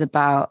as it is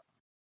about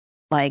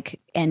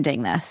like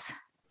ending this.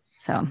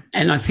 So,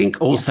 and I think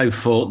also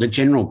for the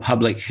general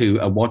public who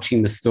are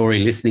watching the story,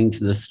 listening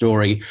to the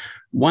story,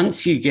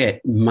 once you get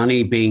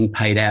money being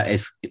paid out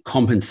as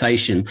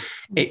compensation,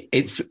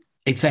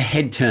 it's a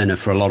head turner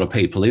for a lot of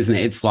people, isn't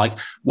it? It's like,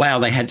 wow,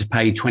 they had to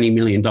pay $20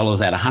 million out,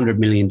 $100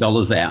 million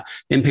out.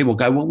 Then people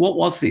go, well, what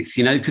was this?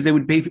 Because there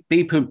would be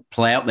people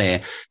out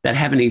there that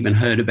haven't even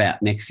heard about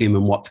NXIVM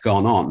and what's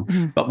gone on.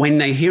 Mm-hmm. But when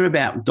they hear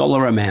about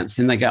dollar amounts,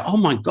 then they go, oh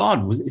my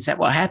God, is that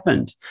what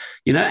happened?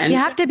 And you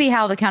have to be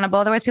held accountable.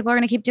 Otherwise people are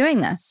going to keep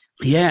doing this.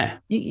 Yeah.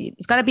 There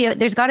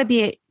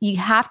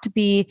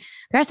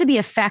has to be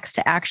effects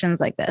to actions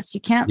like this.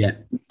 You can't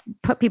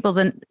put people's,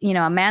 a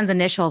man's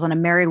initials on a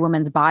married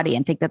woman's body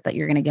and think that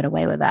you're going to get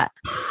away with that.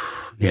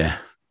 Yeah.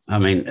 I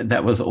mean,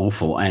 that was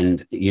awful.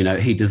 And,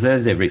 he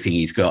deserves everything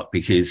he's got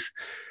because,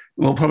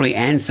 well, probably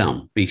and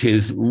some,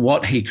 because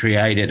what he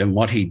created and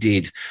what he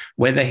did,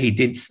 whether he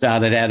did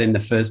start it out in the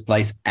first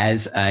place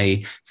as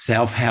a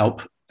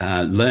self-help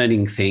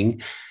learning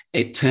thing,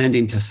 it turned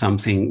into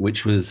something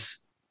which was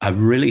a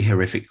really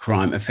horrific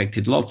crime,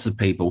 affected lots of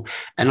people.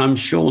 And I'm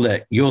sure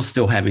that you're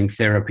still having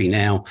therapy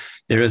now.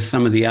 There are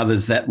some of the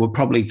others that were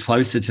probably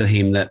closer to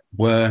him that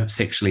were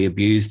sexually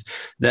abused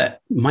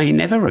that may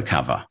never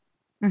recover.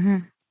 Mm-hmm.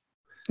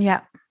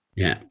 Yeah.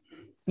 Yeah.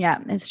 Yeah,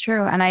 it's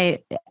true. And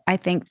I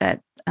think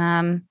that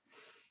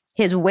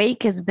his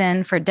wake has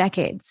been for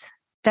decades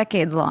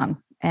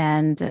long.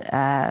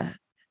 And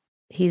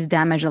he's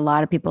damaged a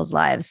lot of people's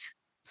lives.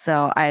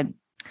 So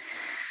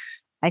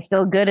I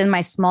feel good in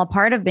my small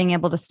part of being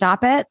able to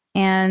stop it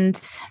and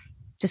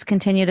just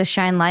continue to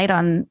shine light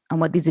on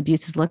what these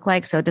abuses look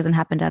like so it doesn't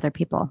happen to other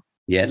people.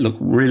 Yeah, look,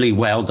 really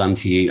well done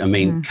to you. I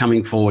mean,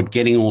 coming forward,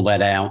 getting all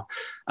that out,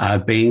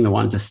 being the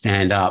one to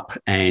stand up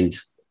and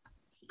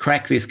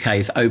crack this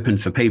case open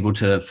for people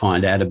to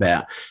find out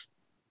about.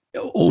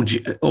 All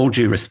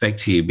due respect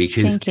to you,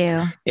 because Thank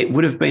you. It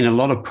would have been a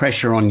lot of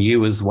pressure on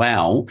you as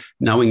well,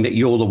 knowing that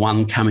you're the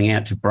one coming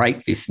out to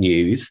break this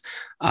news.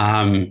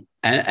 And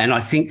I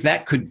think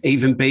that could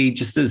even be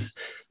just as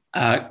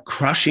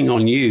crushing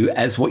on you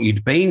as what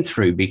you'd been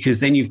through, because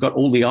then you've got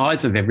all the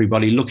eyes of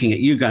everybody looking at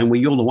you going, well,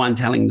 you're the one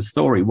telling the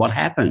story. What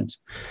happened?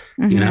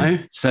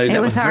 Mm-hmm. So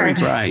that was very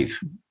brave.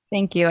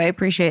 Thank you. I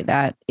appreciate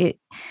that. It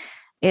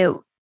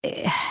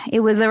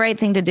was the right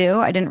thing to do.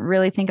 I didn't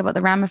really think about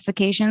the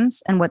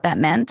ramifications and what that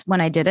meant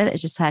when I did it. It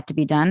just had to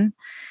be done.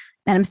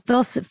 And I'm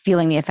still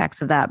feeling the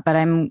effects of that, but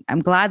I'm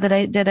glad that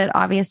I did it,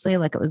 obviously,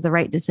 like it was the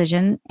right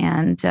decision,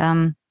 and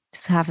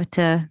just have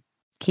to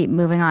keep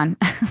moving on.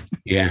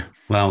 Yeah.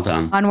 Well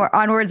done.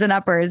 Onwards and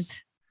uppers.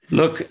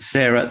 Look,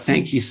 Sarah,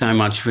 thank you so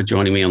much for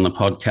joining me on the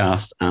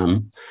podcast.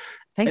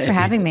 Thanks for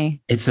having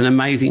me. It's an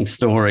amazing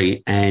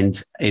story,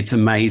 and it's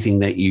amazing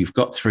that you've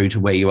got through to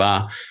where you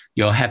are.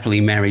 You're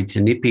happily married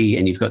to Nippy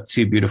and you've got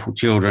 2 beautiful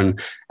children.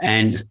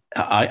 And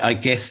I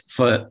guess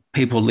for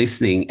people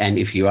listening, and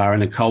if you are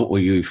in a cult or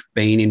you've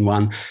been in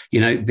one,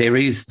 there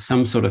is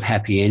some sort of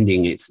happy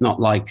ending. It's not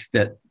like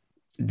that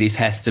this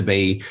has to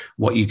be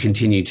what you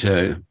continue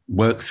to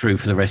work through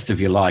for the rest of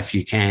your life.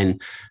 You can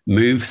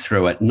move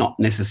through it, not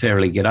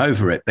necessarily get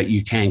over it, but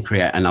you can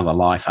create another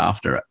life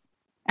after it.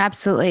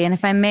 Absolutely. And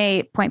if I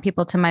may point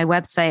people to my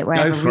website where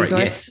I have a resource.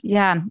 Yes.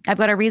 Yeah. I've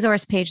got a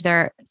resource page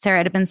there,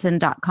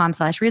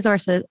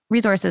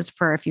 sarahedmondson.com/resources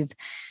for if you've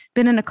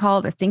been in a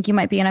cult or think you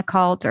might be in a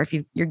cult, or if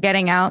you're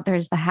getting out,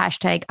 there's the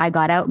hashtag I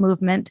Got Out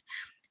movement.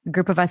 a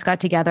group of us got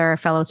together,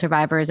 fellow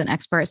survivors and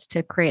experts,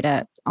 to create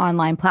an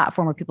online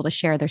platform for people to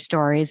share their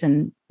stories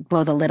and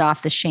blow the lid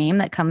off the shame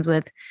that comes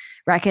with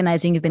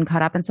recognizing you've been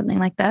caught up in something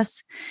like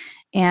this.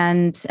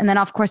 And then,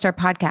 of course, our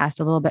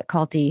podcast, a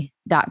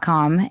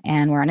littlebitculty.com,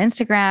 and we're on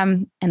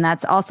Instagram. And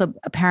that's also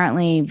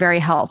apparently very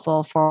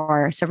helpful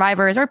for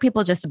survivors or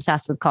people just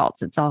obsessed with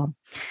cults. It's all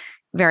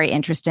very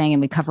interesting.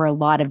 And we cover a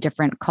lot of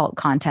different cult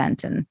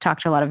content and talk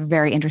to a lot of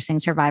very interesting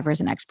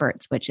survivors and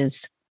experts, which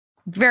is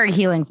very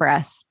healing for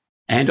us.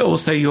 And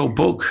also your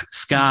book,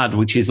 Scarred,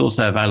 which is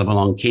also available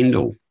on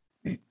Kindle.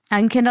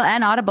 On Kindle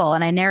and Audible,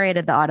 and I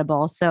narrated the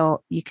Audible,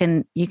 so you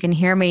can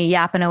hear me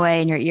yapping away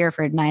in your ear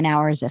for 9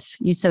 hours if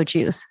you so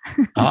choose.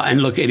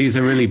 And look, it is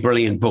a really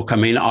brilliant book. I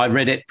mean, I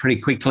read it pretty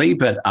quickly,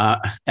 but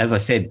as I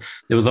said,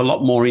 there was a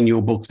lot more in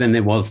your book than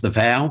there was The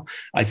Vow.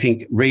 I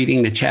think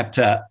reading the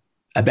chapter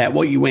about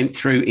what you went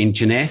through in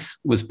Jeunesse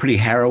was pretty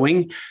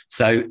harrowing.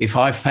 So if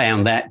I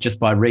found that just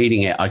by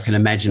reading it, I can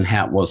imagine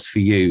how it was for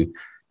you.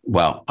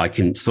 Well, I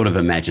can sort of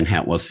imagine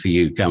how it was for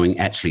you going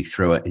actually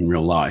through it in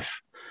real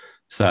life.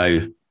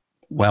 So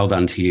well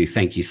done to you.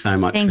 Thank you so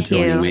much for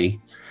joining me.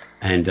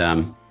 And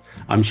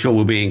I'm sure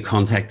we'll be in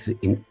contact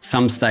in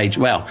some stage.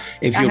 Well,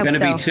 if you're going to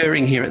be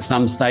touring here at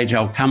some stage,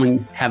 I'll come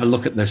and have a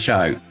look at the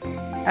show.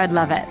 I'd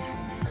love it.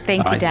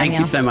 Thank you, Daniel. Thank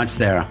you so much,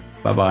 Sarah.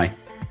 Bye-bye.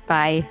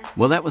 Bye.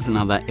 Well, that was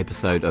another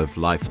episode of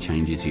Life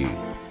Changes You.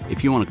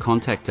 If you want to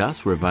contact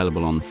us, we're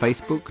available on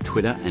Facebook,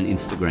 Twitter and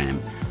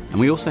Instagram. And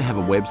we also have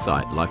a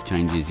website,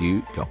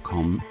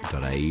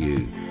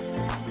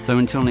 lifechangesyou.com.au. So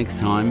until next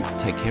time,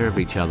 take care of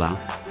each other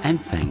and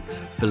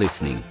thanks for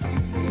listening.